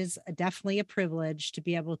 which is definitely a privilege, to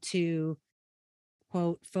be able to,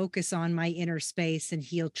 quote, focus on my inner space and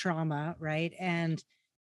heal trauma, right? And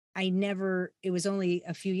it was only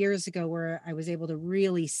a few years ago where I was able to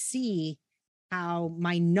really see how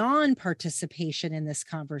my non-participation in this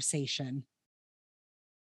conversation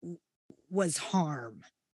was harm.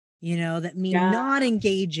 That me not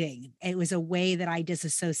engaging, it was a way that I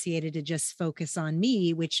disassociated to just focus on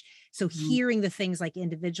me, hearing the things like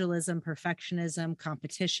individualism, perfectionism,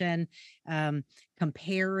 competition,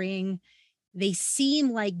 comparing, they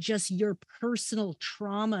seem like just your personal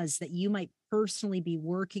traumas that you might personally be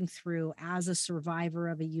working through as a survivor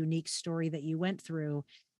of a unique story that you went through.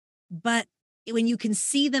 But when you can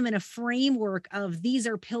see them in a framework of, these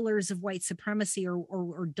are pillars of white supremacy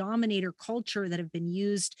or dominator culture that have been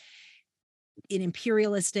used in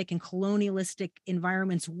imperialistic and colonialistic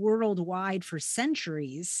environments worldwide for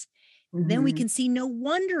centuries, then we can see no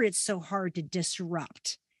wonder it's so hard to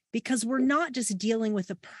disrupt, because we're not just dealing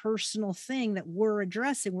with a personal thing that we're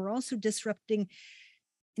addressing. We're also disrupting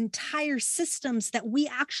entire systems that we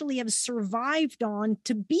actually have survived on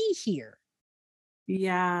to be here.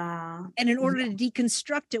 Yeah. And in order to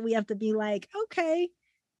deconstruct it, we have to be like, okay,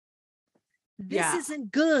 this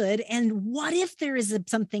isn't good. And what if there is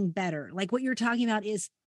something better? Like what you're talking about is,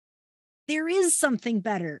 there is something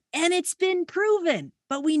better and it's been proven,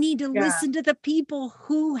 but we need to listen to the people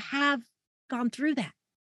who have gone through that.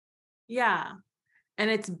 Yeah. And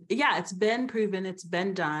it's been proven, it's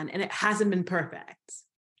been done, and it hasn't been perfect.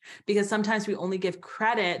 Because sometimes we only give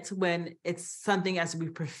credit when it's something as we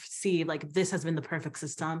perceive, like this has been the perfect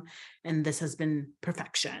system and this has been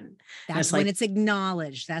perfection. That's when it's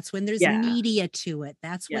acknowledged. That's when there's media to it.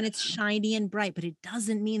 That's when it's shiny and bright, but it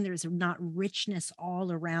doesn't mean there's not richness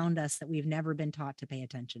all around us that we've never been taught to pay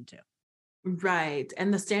attention to. Right.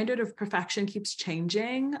 And the standard of perfection keeps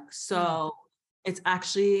changing. So it's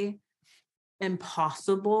actually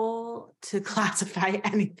impossible to classify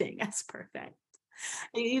anything as perfect.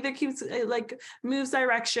 It either keeps moves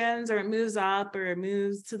directions, or it moves up, or it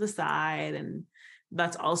moves to the side. And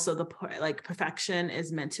that's also the point. Like, perfection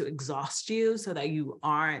is meant to exhaust you so that you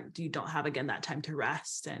don't have, again, that time to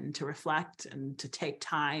rest and to reflect and to take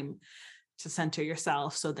time to center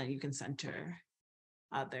yourself so that you can center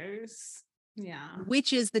others. Yeah.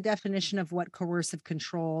 Which is the definition of what coercive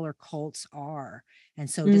control or cults are. And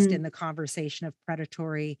so just in the conversation of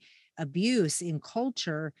predatory abuse in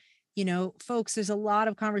culture, folks, there's a lot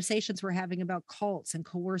of conversations we're having about cults and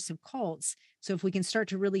coercive cults. So if we can start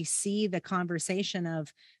to really see the conversation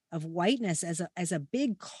of of whiteness as a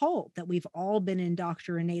big cult that we've all been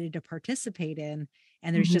indoctrinated to participate in.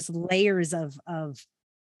 And there's just layers of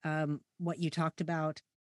what you talked about.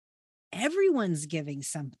 Everyone's giving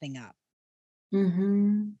something up.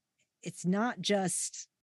 It's not just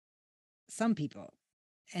some people.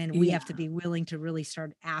 And we have to be willing to really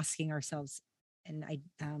start asking ourselves and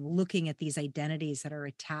looking at these identities that are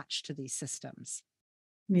attached to these systems.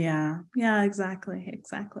 Yeah, exactly.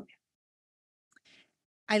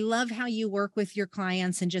 I love how you work with your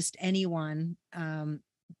clients and just anyone,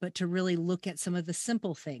 but to really look at some of the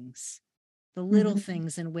simple things, the little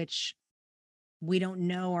things in which we don't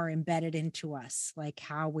know are embedded into us, like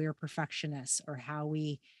how we're perfectionists or how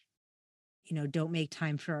we, don't make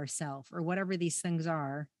time for ourselves or whatever these things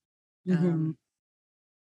are,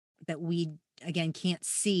 that we, again, can't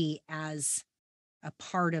see as a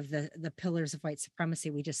part of the pillars of white supremacy.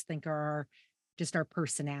 We just think are our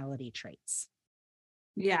personality traits.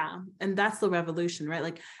 Yeah. And that's the revolution, right?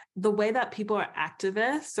 Like the way that people are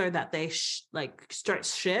activists or that they start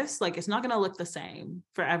shifts, like it's not going to look the same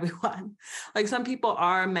for everyone. Like some people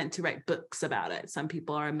are meant to write books about it. Some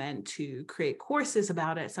people are meant to create courses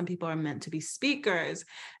about it. Some people are meant to be speakers,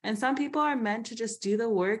 and some people are meant to just do the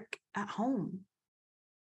work at home.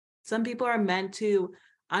 Some people are meant to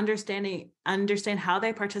understand how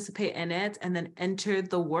they participate in it and then enter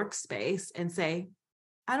the workspace and say,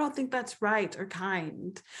 I don't think that's right or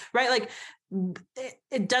kind, right? Like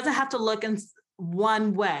it doesn't have to look in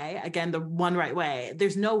one way. Again, the one right way.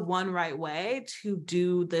 There's no one right way to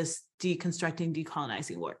do this deconstructing,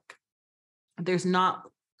 decolonizing work. There's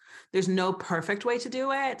no perfect way to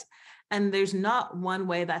do it. And there's not one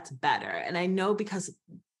way that's better. And I know because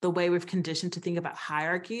the way we've conditioned to think about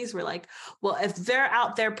hierarchies, we're like, well, if they're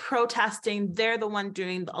out there protesting, they're the one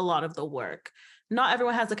doing a lot of the work. Not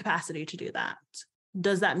everyone has the capacity to do that.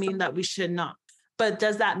 Does that mean that we should not? But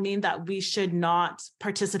does that mean that we should not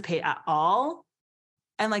participate at all?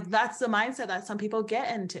 And like, that's the mindset that some people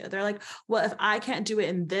get into. They're like, well, if I can't do it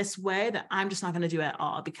in this way, then I'm just not going to do it at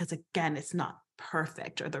all. Because again, it's not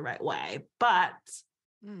perfect or the right way, but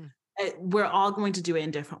we're all going to do it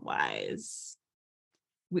in different ways.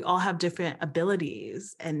 We all have different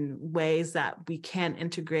abilities and ways that we can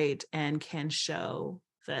integrate and can show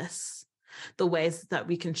this, the ways that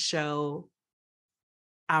we can show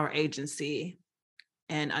our agency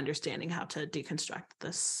and understanding how to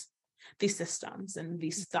deconstruct these systems and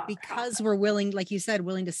these thoughts. Because we're willing, like you said,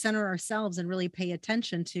 willing to center ourselves and really pay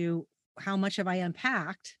attention to how much have I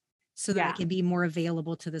unpacked so that I can be more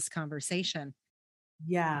available to this conversation.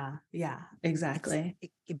 Yeah, exactly.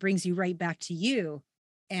 It brings you right back to you.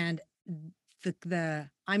 And the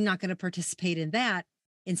I'm not going to participate in that,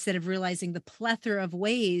 instead of realizing the plethora of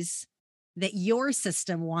ways that your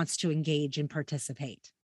system wants to engage and participate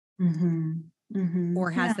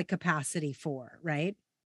or has the capacity for, right?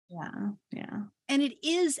 Yeah. And it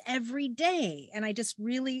is every day. And I just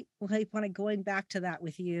really want to going back to that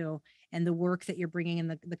with you and the work that you're bringing in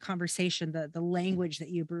the conversation, the language that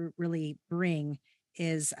you really bring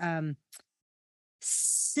is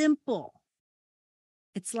simple.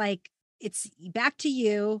 It's like, it's back to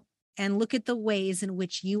you, and look at the ways in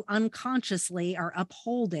which you unconsciously are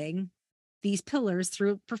upholding these pillars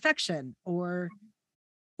through perfection or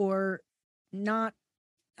not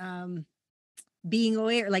being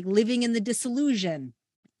aware, like living in the disillusion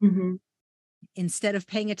instead of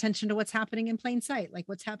paying attention to what's happening in plain sight, like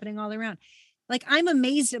what's happening all around. Like, I'm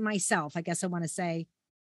amazed at myself, I guess I want to say,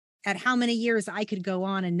 at how many years I could go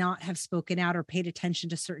on and not have spoken out or paid attention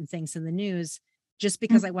to certain things in the news just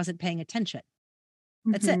because I wasn't paying attention.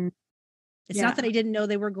 That's it. It's not that I didn't know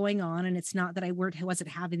they were going on, and it's not that I wasn't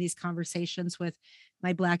having these conversations with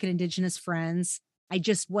my Black and Indigenous friends. I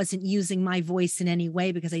just wasn't using my voice in any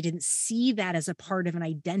way because I didn't see that as a part of an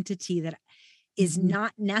identity that is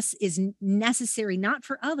not is necessary, not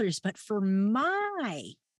for others, but for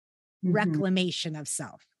my reclamation of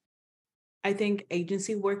self. I think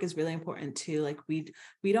agency work is really important too. Like we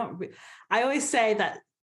don't, I always say that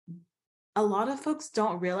a lot of folks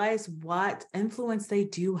don't realize what influence they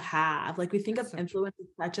do have. Like we think of influence as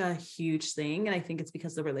such a huge thing. And I think it's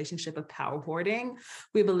because the relationship of power hoarding.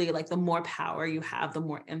 We believe like the more power you have, the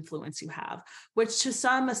more influence you have, which to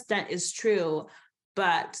some extent is true.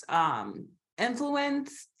 But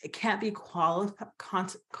influence, it can't be quantified,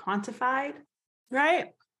 right?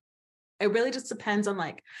 It really just depends on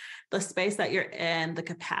like the space that you're in, the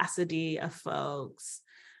capacity of folks.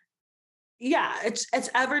 Yeah, it's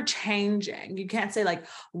ever changing. You can't say like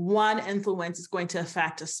one influence is going to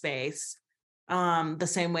affect a space the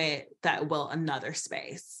same way that will another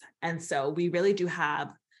space. And so we really do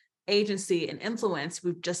have agency and influence,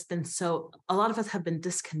 we've just been a lot of us have been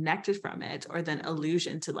disconnected from it, or then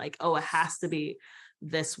illusion to like, oh, it has to be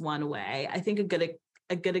this one way. I think a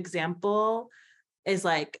good example is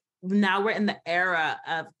like, now we're in the era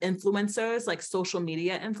of influencers, like social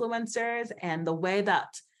media influencers, and the way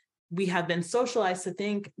that we have been socialized to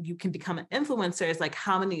think you can become an influencer is like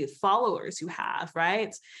how many followers you have,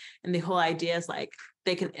 right? And the whole idea is like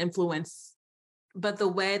they can influence, but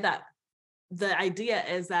the idea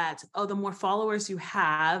is that, oh, the more followers you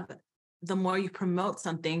have, the more you promote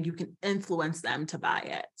something, you can influence them to buy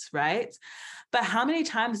it, right? But how many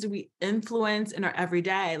times do we influence in our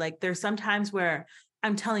everyday? Like there's some times where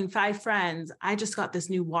I'm telling 5 friends, I just got this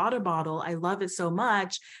new water bottle. I love it so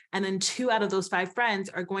much. And then 2 out of those 5 friends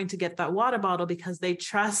are going to get that water bottle because they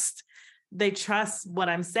trust what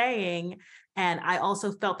I'm saying. And I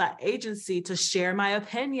also felt that agency to share my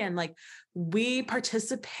opinion. Like we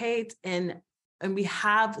participate in, and we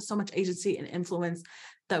have so much agency and influence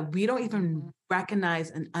that we don't even recognize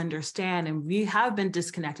and understand. And we have been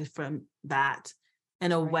disconnected from that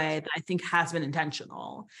in a way that I think has been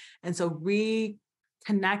intentional. And so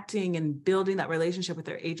reconnecting and building that relationship with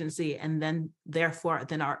their agency, and then therefore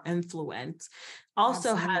then our influence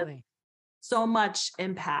also has so much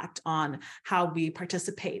impact on how we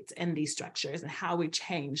participate in these structures and how we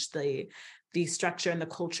change the structure and the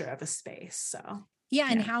culture of a space. So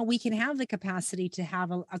and how we can have the capacity to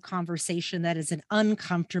have a conversation that is an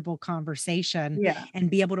uncomfortable conversation, and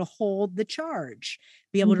be able to hold the charge,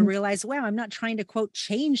 be able to realize, wow, I'm not trying to quote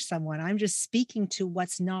change someone. I'm just speaking to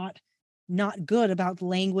what's not good about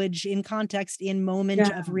language in context, in moment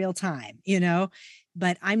of real time,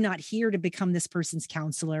 but I'm not here to become this person's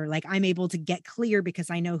counselor. Like I'm able to get clear because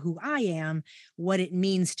I know who I am, what it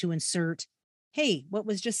means to insert, hey, what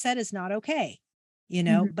was just said is not okay.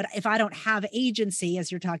 But if I don't have agency, as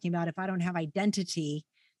you're talking about, if I don't have identity,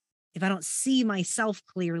 if I don't see myself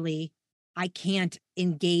clearly, I can't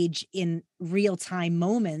engage in real-time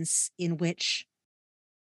moments in which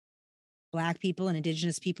Black people and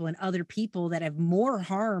Indigenous people and other people that have more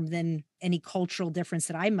harm than any cultural difference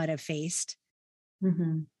that I might have faced.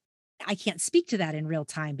 I can't speak to that in real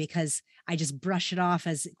time because I just brush it off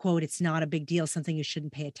as, quote, it's not a big deal, something you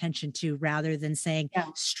shouldn't pay attention to, rather than saying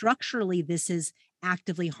structurally, this is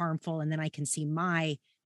actively harmful. And then I can see my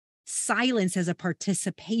silence as a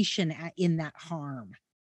participation in that harm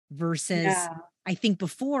versus I think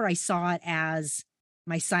before I saw it as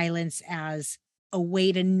my silence as a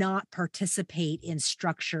way to not participate in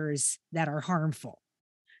structures that are harmful.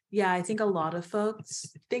 Yeah, I think a lot of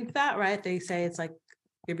folks think that, right? They say it's like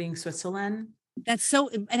you're being Switzerland. That's so,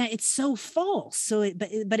 and it's so false. So,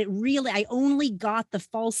 but it really, I only got the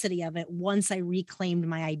falsity of it once I reclaimed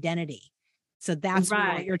my identity. So that's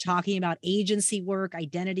what you're talking about: agency work,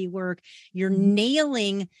 identity work. You're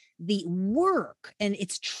nailing the work, and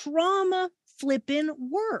it's trauma flipping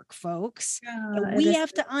work, folks. And we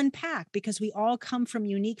have to unpack because we all come from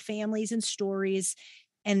unique families and stories.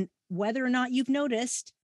 And whether or not you've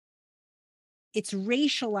noticed, it's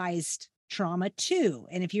racialized trauma too.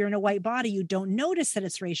 And if you're in a white body, you don't notice that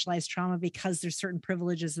it's racialized trauma because there's certain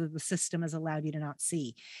privileges that the system has allowed you to not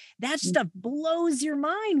see. That stuff blows your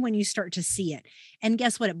mind when you start to see it. And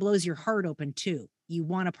guess what? It blows your heart open too. You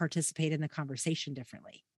want to participate in the conversation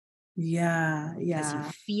differently. Because you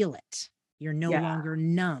feel it. You're no longer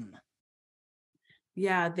numb.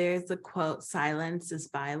 Yeah, there's a quote, silence is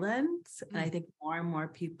violence. And I think more and more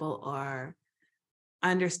people are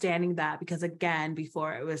understanding that, because again,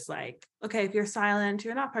 before it was like, okay, if you're silent,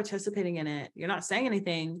 you're not participating in it, you're not saying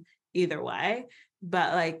anything either way.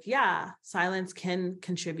 But like, silence can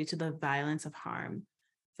contribute to the violence of harm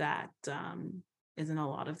that is in a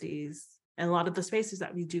lot of these, and a lot of the spaces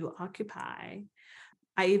that we do occupy.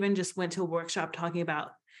 I even just went to a workshop talking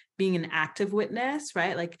about being an active witness,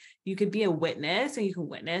 right? Like you could be a witness and you can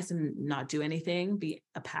witness and not do anything, be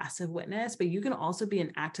a passive witness, but you can also be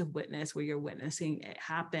an active witness where you're witnessing it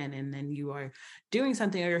happen. And then you are doing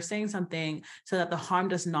something or you're saying something so that the harm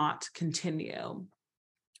does not continue.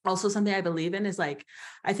 Also, something I believe in is like,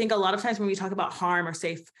 I think a lot of times when we talk about harm or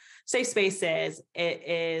safe spaces, it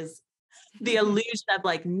is the illusion of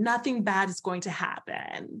like nothing bad is going to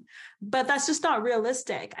happen, but that's just not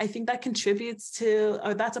realistic. I think that contributes to,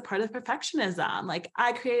 or that's a part of perfectionism. Like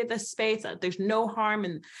I created this space that there's no harm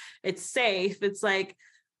and it's safe. It's like,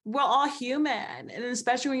 we're all human. And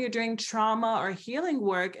especially when you're doing trauma or healing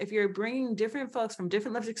work, if you're bringing different folks from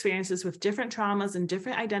different lived experiences with different traumas and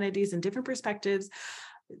different identities and different perspectives,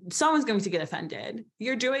 someone's going to get offended.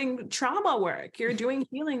 You're doing trauma work, you're doing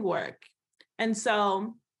healing work. And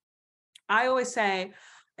so I always say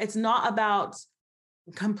it's not about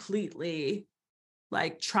completely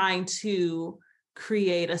like trying to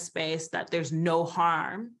create a space that there's no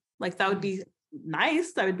harm. Like that would be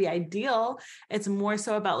nice. That would be ideal. It's more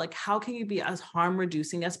so about like, how can you be as harm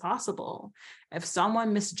reducing as possible? If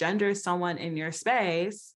someone misgenders someone in your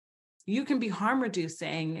space, you can be harm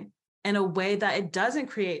reducing in a way that it doesn't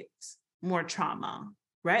create more trauma,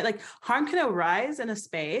 right? Like harm can arise in a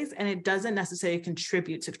space and it doesn't necessarily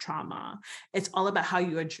contribute to trauma. It's all about how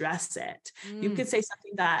you address it. You could say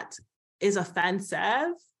something that is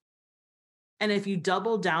offensive, and if you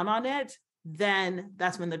double down on it, then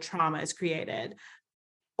that's when the trauma is created.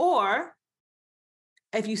 Or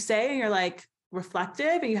if you say and you're like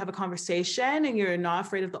reflective and you have a conversation and you're not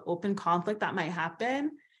afraid of the open conflict that might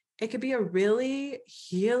happen, it could be a really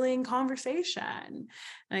healing conversation.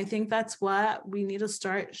 And I think that's what we need to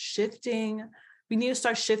start shifting. We need to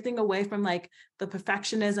start shifting away from like the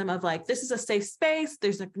perfectionism of like, this is a safe space.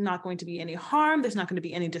 There's not going to be any harm. There's not going to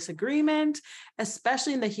be any disagreement,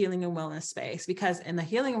 especially in the healing and wellness space, because in the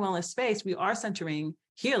healing and wellness space, we are centering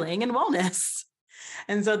healing and wellness.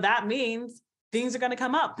 And so that means things are going to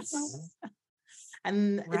come up.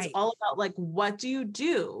 And It's all about like, what do you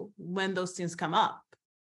do when those things come up?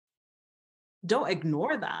 Don't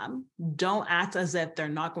ignore them. Don't act as if they're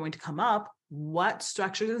not going to come up. What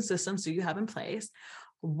structures and systems do you have in place?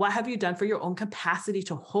 What have you done for your own capacity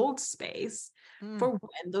to hold space for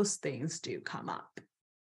when those things do come up?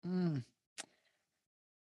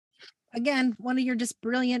 Again, one of your just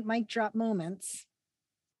brilliant mic drop moments.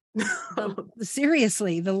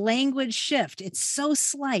 Seriously, the language shift, it's so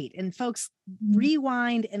slight. And folks,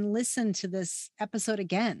 rewind and listen to this episode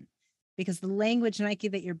again, because the language, Nike,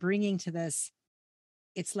 that you're bringing to this,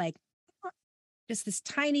 it's like just this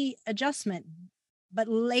tiny adjustment. But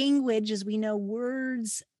language, as we know,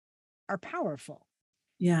 words are powerful.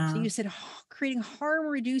 Yeah. So you said creating harm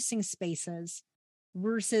reducing spaces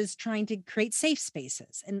versus trying to create safe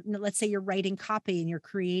spaces. And let's say you're writing copy and you're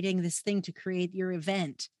creating this thing to create your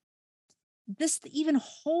event. This, even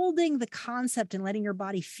holding the concept and letting your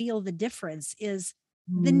body feel the difference, is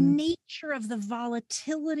the nature of the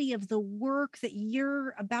volatility of the work that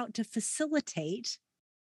you're about to facilitate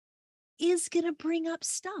is going to bring up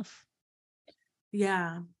stuff.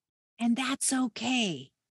 Yeah. And that's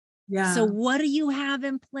okay. Yeah. So what do you have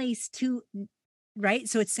in place to, right?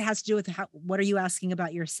 So it has to do with what are you asking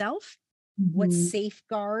about yourself? What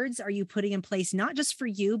safeguards are you putting in place, not just for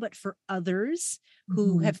you, but for others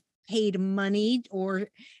who have paid money or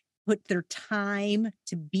put their time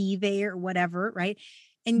to be there or whatever, right?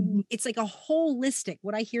 And it's like a holistic,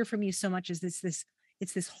 what I hear from you so much is it's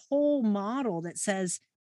this whole model that says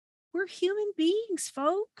we're human beings,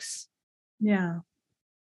 folks. Yeah.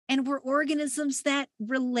 And we're organisms that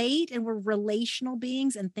relate, and we're relational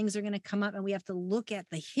beings, and things are going to come up, and we have to look at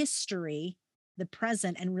the history, the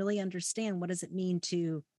present, and really understand what does it mean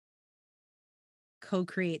to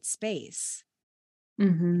co-create space,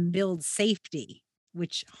 build safety,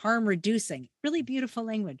 which harm reducing, really beautiful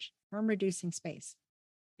language, harm reducing space.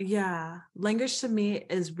 Yeah. Language to me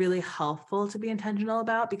is really helpful to be intentional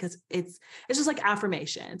about, because it's just like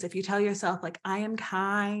affirmations. If you tell yourself like, I am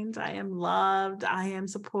kind, I am loved, I am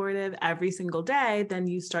supportive every single day, then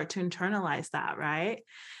you start to internalize that, right?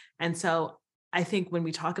 And so I think when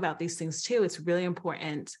we talk about these things too, it's really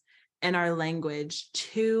important in our language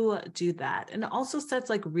to do that. And it also sets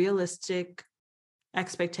like realistic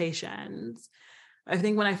expectations. I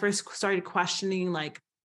think when I first started questioning like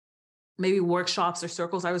maybe workshops or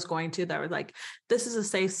circles I was going to that were like, this is a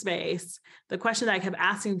safe space, the question that I kept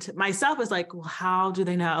asking to myself was like, well, how do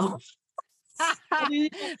they know? How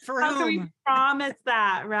can we promise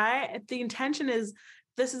that, right? If the intention is,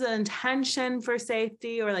 this is an intention for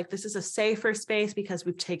safety, or like, this is a safer space because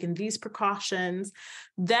we've taken these precautions,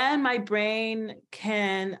 then my brain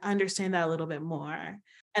can understand that a little bit more.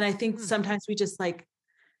 And I think sometimes we just like,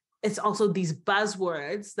 it's also these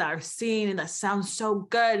buzzwords that are seen and that sound so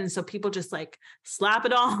good. And so people just like slap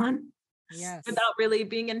it on without really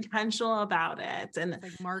being intentional about it. And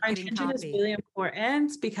like our intention is really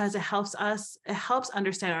important because it helps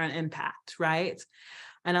understand our impact, right?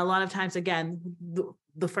 And a lot of times, again,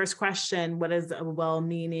 the first question, what is a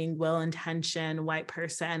well-meaning, well-intentioned white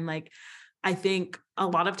person? Like, I think a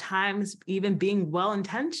lot of times even being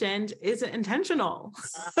well-intentioned isn't intentional.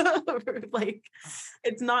 Like,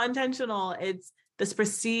 it's not intentional. It's this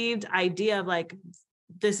perceived idea of like,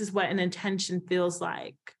 this is what an intention feels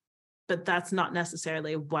like, but that's not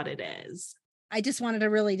necessarily what it is. I just wanted to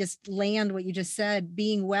really just land what you just said.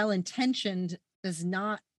 Being well-intentioned is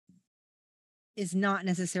not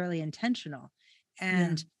necessarily intentional.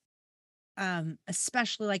 And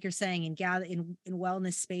especially like you're saying in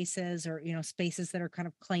wellness spaces, or, spaces that are kind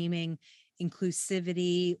of claiming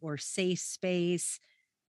inclusivity or safe space,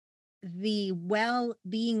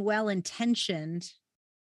 being well-intentioned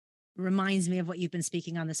reminds me of what you've been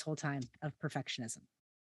speaking on this whole time, of perfectionism.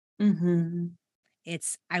 Mm-hmm.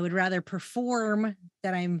 I would rather perform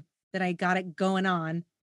that I got it going on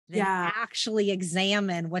than actually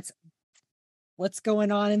examine what's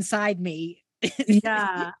going on inside me.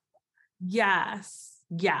 Yeah. Yes.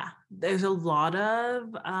 Yeah. There's a lot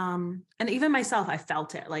of, and even myself, I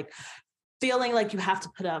felt it, like feeling like you have to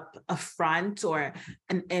put up a front or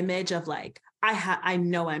an image of like, I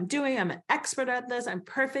know what I'm doing. I'm an expert at this. I'm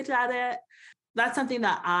perfect at it. That's something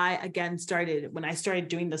that I, again, when I started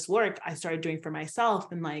doing this work, I started doing for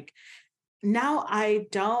myself. And like, now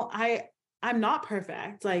I'm not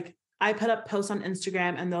perfect. Like, I put up posts on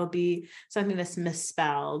Instagram and there'll be something that's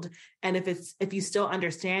misspelled. And if you still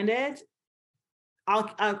understand it,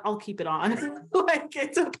 I'll keep it on. Like,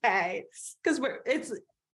 it's okay. Because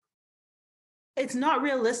it's not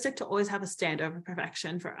realistic to always have a standard of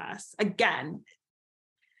perfection for us. Again,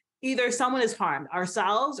 either someone is harmed,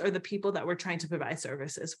 ourselves or the people that we're trying to provide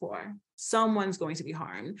services for. Someone's going to be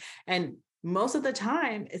harmed. And most of the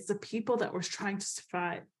time, it's the people that we're trying to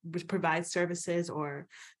provide services or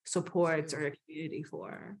supports or a community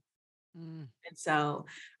for. And so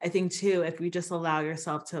I think too, if you just allow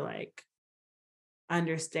yourself to like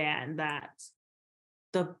understand that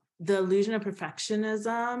the illusion of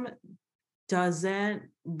perfectionism doesn't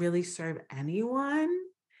really serve anyone,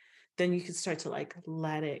 then you can start to like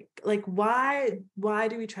let it, like, why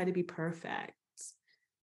do we try to be perfect?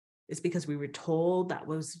 It's because we were told that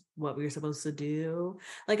was what we were supposed to do.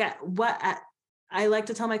 Like, I like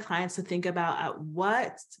to tell my clients to think about, at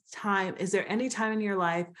what time, is there any time in your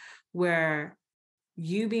life where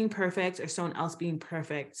you being perfect or someone else being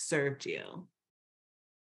perfect served you?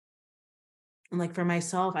 And like, for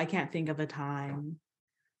myself, I can't think of a time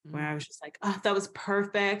where I was just like, oh, that was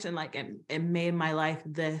perfect. And like, it made my life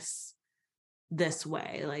this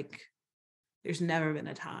way. Like, there's never been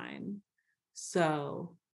a time.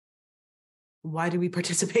 So why do we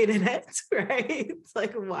participate in it? Right? It's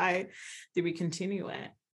like, why do we continue it?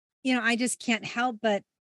 I just can't help but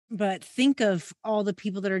think of all the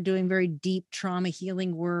people that are doing very deep trauma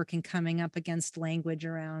healing work and coming up against language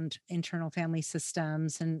around internal family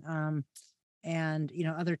systems and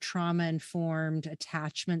other trauma informed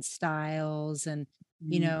attachment styles and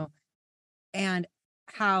and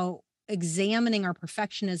how examining our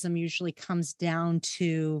perfectionism usually comes down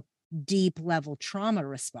to deep level trauma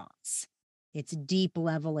response. It's deep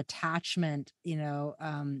level attachment,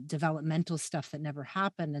 developmental stuff that never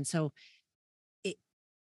happened. And so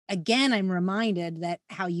again, I'm reminded that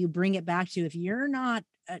how you bring it back to, if you're not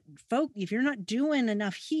doing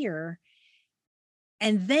enough here,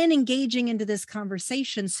 and then engaging into this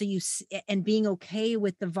conversation, and being okay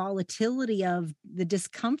with the volatility of the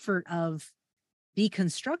discomfort of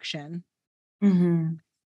deconstruction,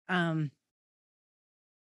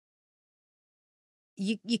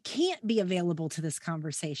 you can't be available to this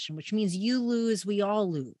conversation, which means you lose, we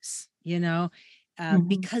all lose,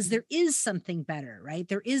 because there is something better, right?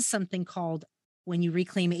 There is something called, when you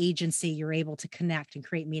reclaim agency, you're able to connect and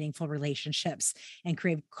create meaningful relationships and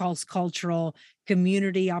create cultural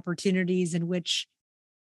community opportunities in which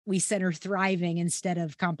we center thriving instead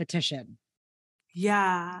of competition.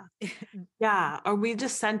 Yeah. Yeah. Or we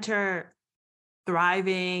just center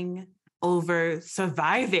thriving over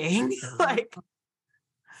surviving. Like,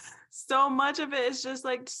 so much of it is just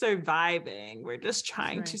like surviving. We're just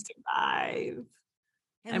trying to survive.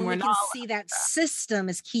 And we can see that system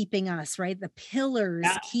is keeping us, right? The pillars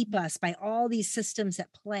keep us by all these systems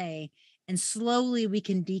at play. And slowly we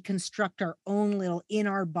can deconstruct our own little in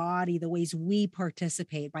our body, the ways we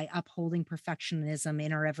participate by upholding perfectionism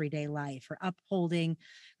in our everyday life, or upholding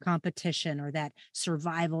competition, or that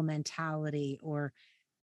survival mentality, or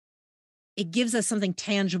it gives us something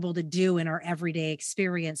tangible to do in our everyday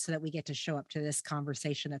experience so that we get to show up to this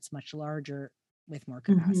conversation that's much larger with more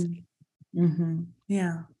capacity.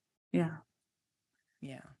 Yeah.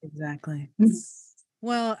 Exactly.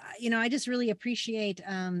 Well, I just really appreciate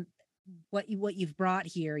what you've brought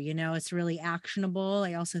here. It's really actionable.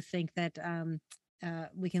 I also think that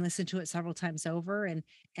we can listen to it several times over,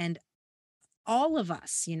 and all of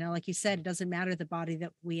us, like you said, it doesn't matter the body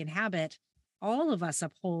that we inhabit. All of us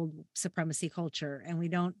uphold supremacy culture, and we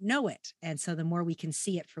don't know it. And so the more we can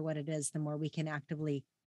see it for what it is, the more we can actively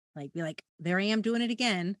be like, there I am doing it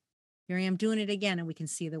again. Here I am doing it again. And we can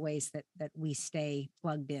see the ways that we stay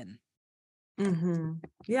plugged in.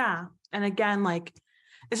 Yeah. And again, like,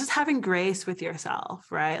 it's just having grace with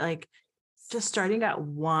yourself, right? Like, just starting at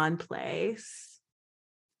one place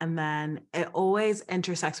And then it always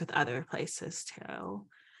intersects with other places too.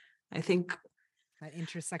 I think that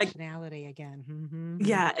intersectionality again. Mm-hmm.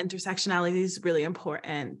 Yeah, intersectionality is really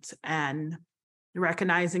important, and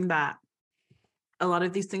recognizing that a lot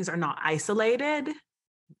of these things are not isolated.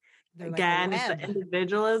 They're Again, like it's the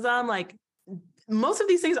individualism. Like most of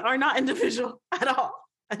these things are not individual at all.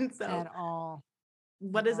 And so at all.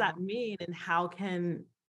 What does that mean? And how can,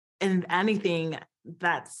 and anything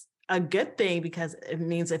that's a good thing, because it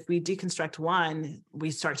means if we deconstruct one,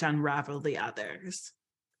 we start to unravel the others.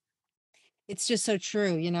 It's just so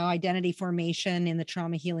true. Identity formation in the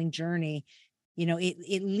trauma healing journey,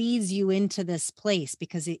 it leads you into this place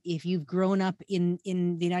because if you've grown up in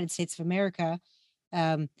the United States of America,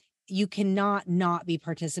 you cannot not be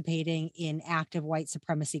participating in active white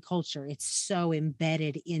supremacy culture. It's so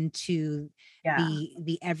embedded into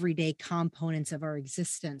the everyday components of our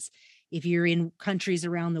existence. If you're in countries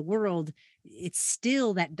around the world, it's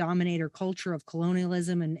still that dominator culture of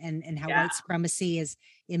colonialism and how white supremacy is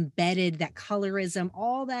embedded, that colorism,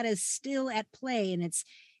 all that is still at play. And it's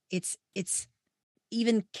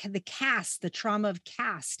even the caste, the trauma of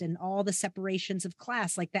caste and all the separations of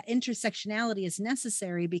class, like that intersectionality is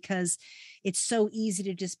necessary because it's so easy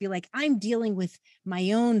to just be like, I'm dealing with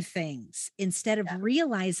my own things instead of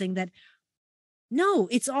realizing that, no,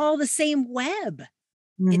 it's all the same web.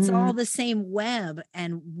 Mm-hmm. It's all the same web.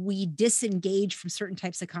 And we disengage from certain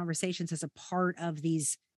types of conversations as a part of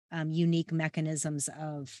these unique mechanisms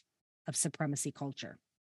of supremacy culture.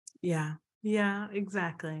 Yeah,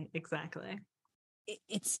 exactly.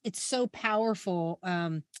 It's so powerful.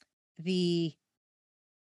 The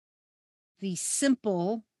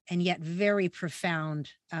simple and yet very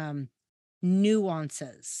profound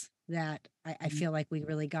nuances that I feel like we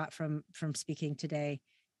really got from speaking today.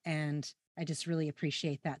 And I just really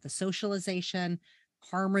appreciate that. The socialization,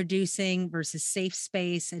 harm reducing versus safe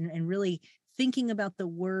space, and really thinking about the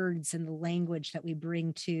words and the language that we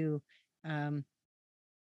bring to the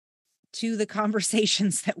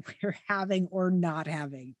conversations that we're having or not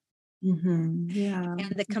having. Mm-hmm. Yeah.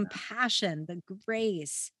 And the compassion, the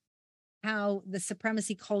grace, how the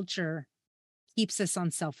supremacy culture keeps us on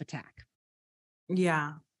self-attack.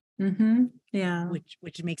 Yeah. Mm-hmm. Yeah.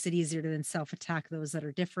 Which makes it easier to then self-attack those that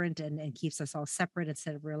are different and keeps us all separate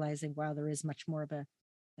instead of realizing, wow, there is much more of a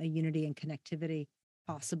unity and connectivity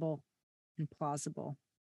possible and plausible.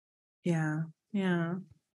 Yeah. Yeah.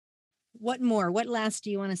 What last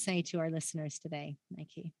do you want to say to our listeners today,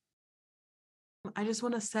 Nike? I just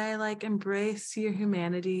want to say, like, embrace your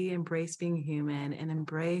humanity, embrace being human, and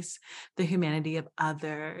embrace the humanity of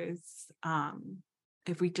others.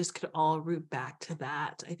 If we just could all root back to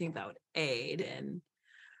that, I think that would aid in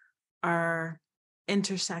our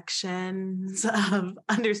intersections of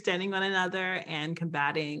understanding one another and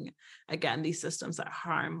combating, again, these systems that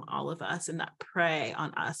harm all of us and that prey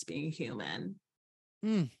on us being human.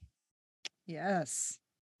 Yes.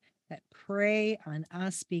 That prey on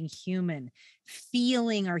us being human,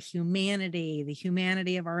 feeling our humanity, the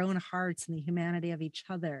humanity of our own hearts and the humanity of each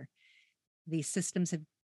other. These systems have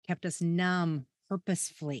kept us numb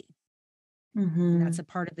purposefully. Mm-hmm. And that's a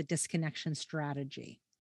part of the disconnection strategy,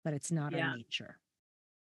 but it's not our nature.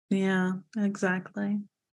 Yeah, exactly.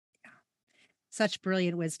 Yeah. Such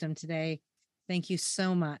brilliant wisdom today. Thank you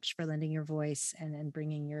so much for lending your voice and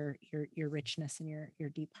bringing your richness and your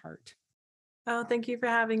deep heart. Oh, thank you for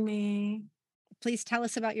having me. Please tell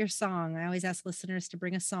us about your song. I always ask listeners to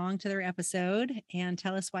bring a song to their episode and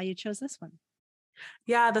tell us why you chose this one.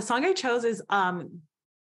 Yeah, the song I chose is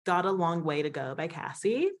Got a Long Way to Go by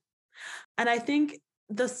Cassie. And I think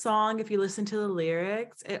the song, if you listen to the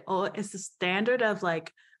lyrics, it's the standard of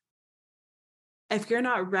like, if you're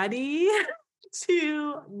not ready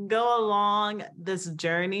to go along this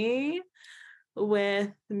journey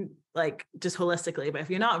with, like, just holistically, but if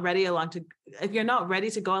you're not ready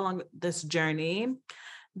to go along this journey,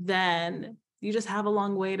 then you just have a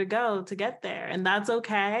long way to go to get there. And that's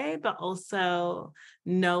okay. But also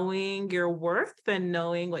knowing your worth and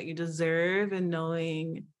knowing what you deserve and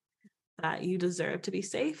knowing that you deserve to be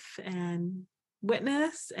safe and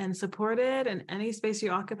witnessed and supported in any space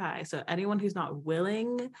you occupy. So anyone who's not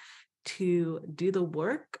willing to do the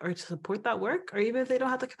work or to support that work, or even if they don't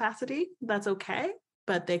have the capacity, that's okay.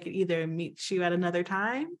 But they could either meet you at another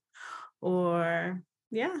time or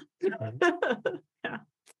yeah.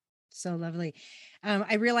 So lovely.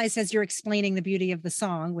 I realized as you're explaining the beauty of the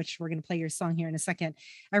song, which we're going to play your song here in a second,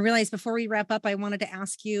 I realized before we wrap up, I wanted to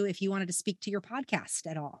ask you if you wanted to speak to your podcast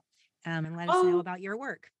at all. and let us know about your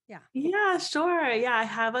work. Yeah, sure. Yeah, I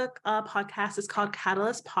have a podcast. It's called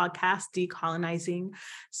Catalyst Podcast, Decolonizing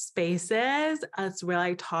Spaces. It's where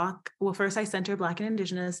I talk. Well, first I center Black and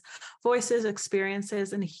Indigenous voices,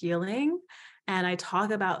 experiences, and healing. And I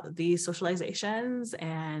talk about these socializations,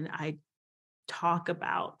 and I talk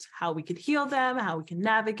about how we could heal them, how we can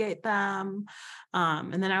navigate them.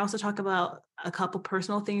 And then I also talk about a couple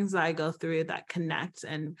personal things that I go through that connect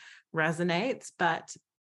and resonates. But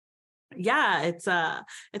yeah, it's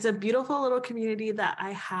a beautiful little community that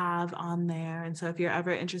I have on there. And so if you're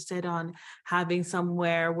ever interested on having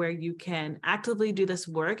somewhere where you can actively do this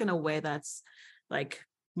work in a way that's like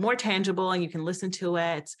more tangible and you can listen to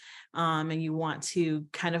it, and you want to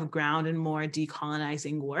kind of ground in more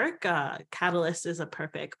decolonizing work, Catalyst is a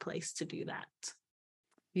perfect place to do that.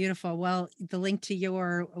 Beautiful. Well, the link to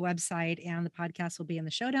your website and the podcast will be in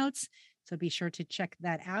the show notes. So be sure to check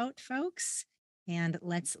that out, folks. And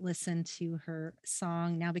let's listen to her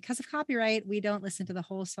song. Now, because of copyright, we don't listen to the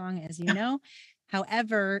whole song, as you know.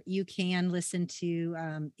 However, you can listen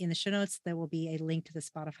to, in the show notes, there will be a link to the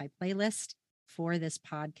Spotify playlist for this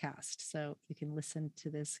podcast. So you can listen to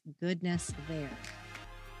this goodness there.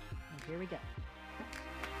 And here we go.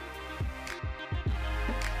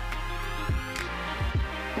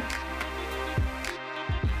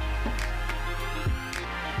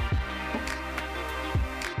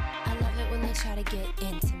 Try to get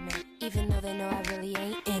intimate, even though they know I really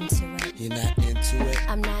ain't into it. You're not into it?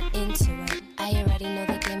 I'm not into it. I already know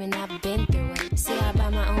the game and I've been through it. See, I buy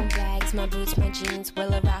my own bags, my boots, my jeans.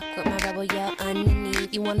 Will I rock with my rebel yell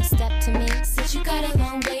underneath? You wanna step to me? Since you got a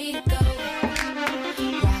long way to go.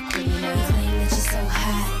 Rock with me now. You claim that you're so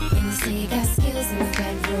hot, and you say you got skills in the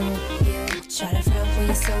bedroom. You try to front when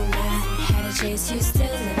you're so not. Had to chase you,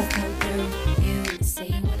 still never come through. You say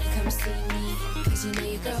you wanna come see me, cause you know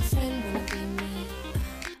your girlfriend wanna be me.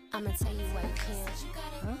 I'm gonna tell you why you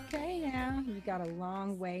can't. Okay, now you got a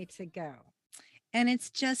long way to go. And it's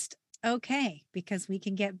just okay, because we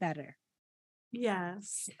can get better.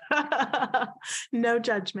 Yes. No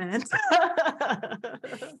judgment.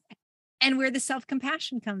 And where the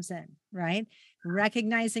self-compassion comes in, right?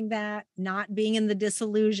 Recognizing that, not being in the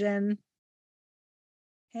disillusion.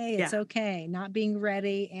 Hey, it's okay. Not being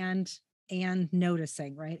ready and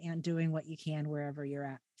noticing, right? And doing what you can wherever you're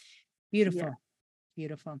at. Beautiful. Yeah.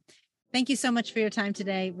 Beautiful. Thank you so much for your time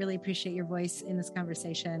today. Really appreciate your voice in this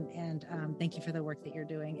conversation. And thank you for the work that you're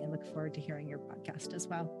doing, and look forward to hearing your podcast as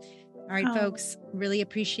well. All right, folks, really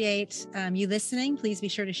appreciate you listening. Please be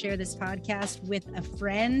sure to share this podcast with a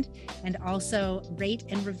friend, and also rate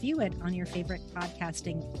and review it on your favorite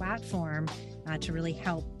podcasting platform to really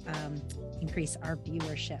help increase our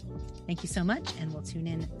viewership. Thank you so much, and we'll tune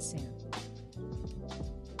in soon.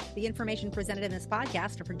 The information presented in this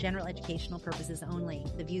podcast are for general educational purposes only.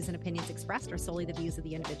 The views and opinions expressed are solely the views of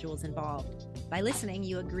the individuals involved. By listening,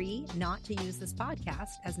 you agree not to use this podcast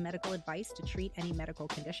as medical advice to treat any medical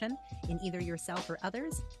condition in either yourself or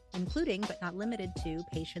others, including but not limited to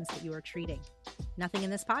patients that you are treating. Nothing in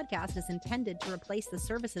this podcast is intended to replace the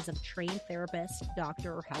services of trained therapist,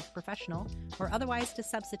 doctor, or health professional, or otherwise to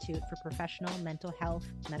substitute for professional mental health,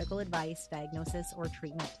 medical advice, diagnosis, or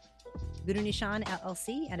treatment. Guru Nishan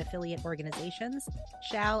LLC and affiliate organizations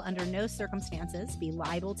shall under no circumstances be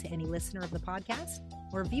liable to any listener of the podcast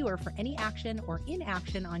or viewer for any action or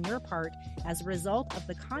inaction on your part as a result of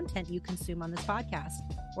the content you consume on this podcast,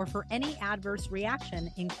 or for any adverse reaction,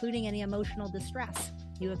 including any emotional distress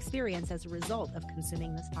you experience as a result of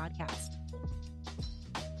consuming this podcast.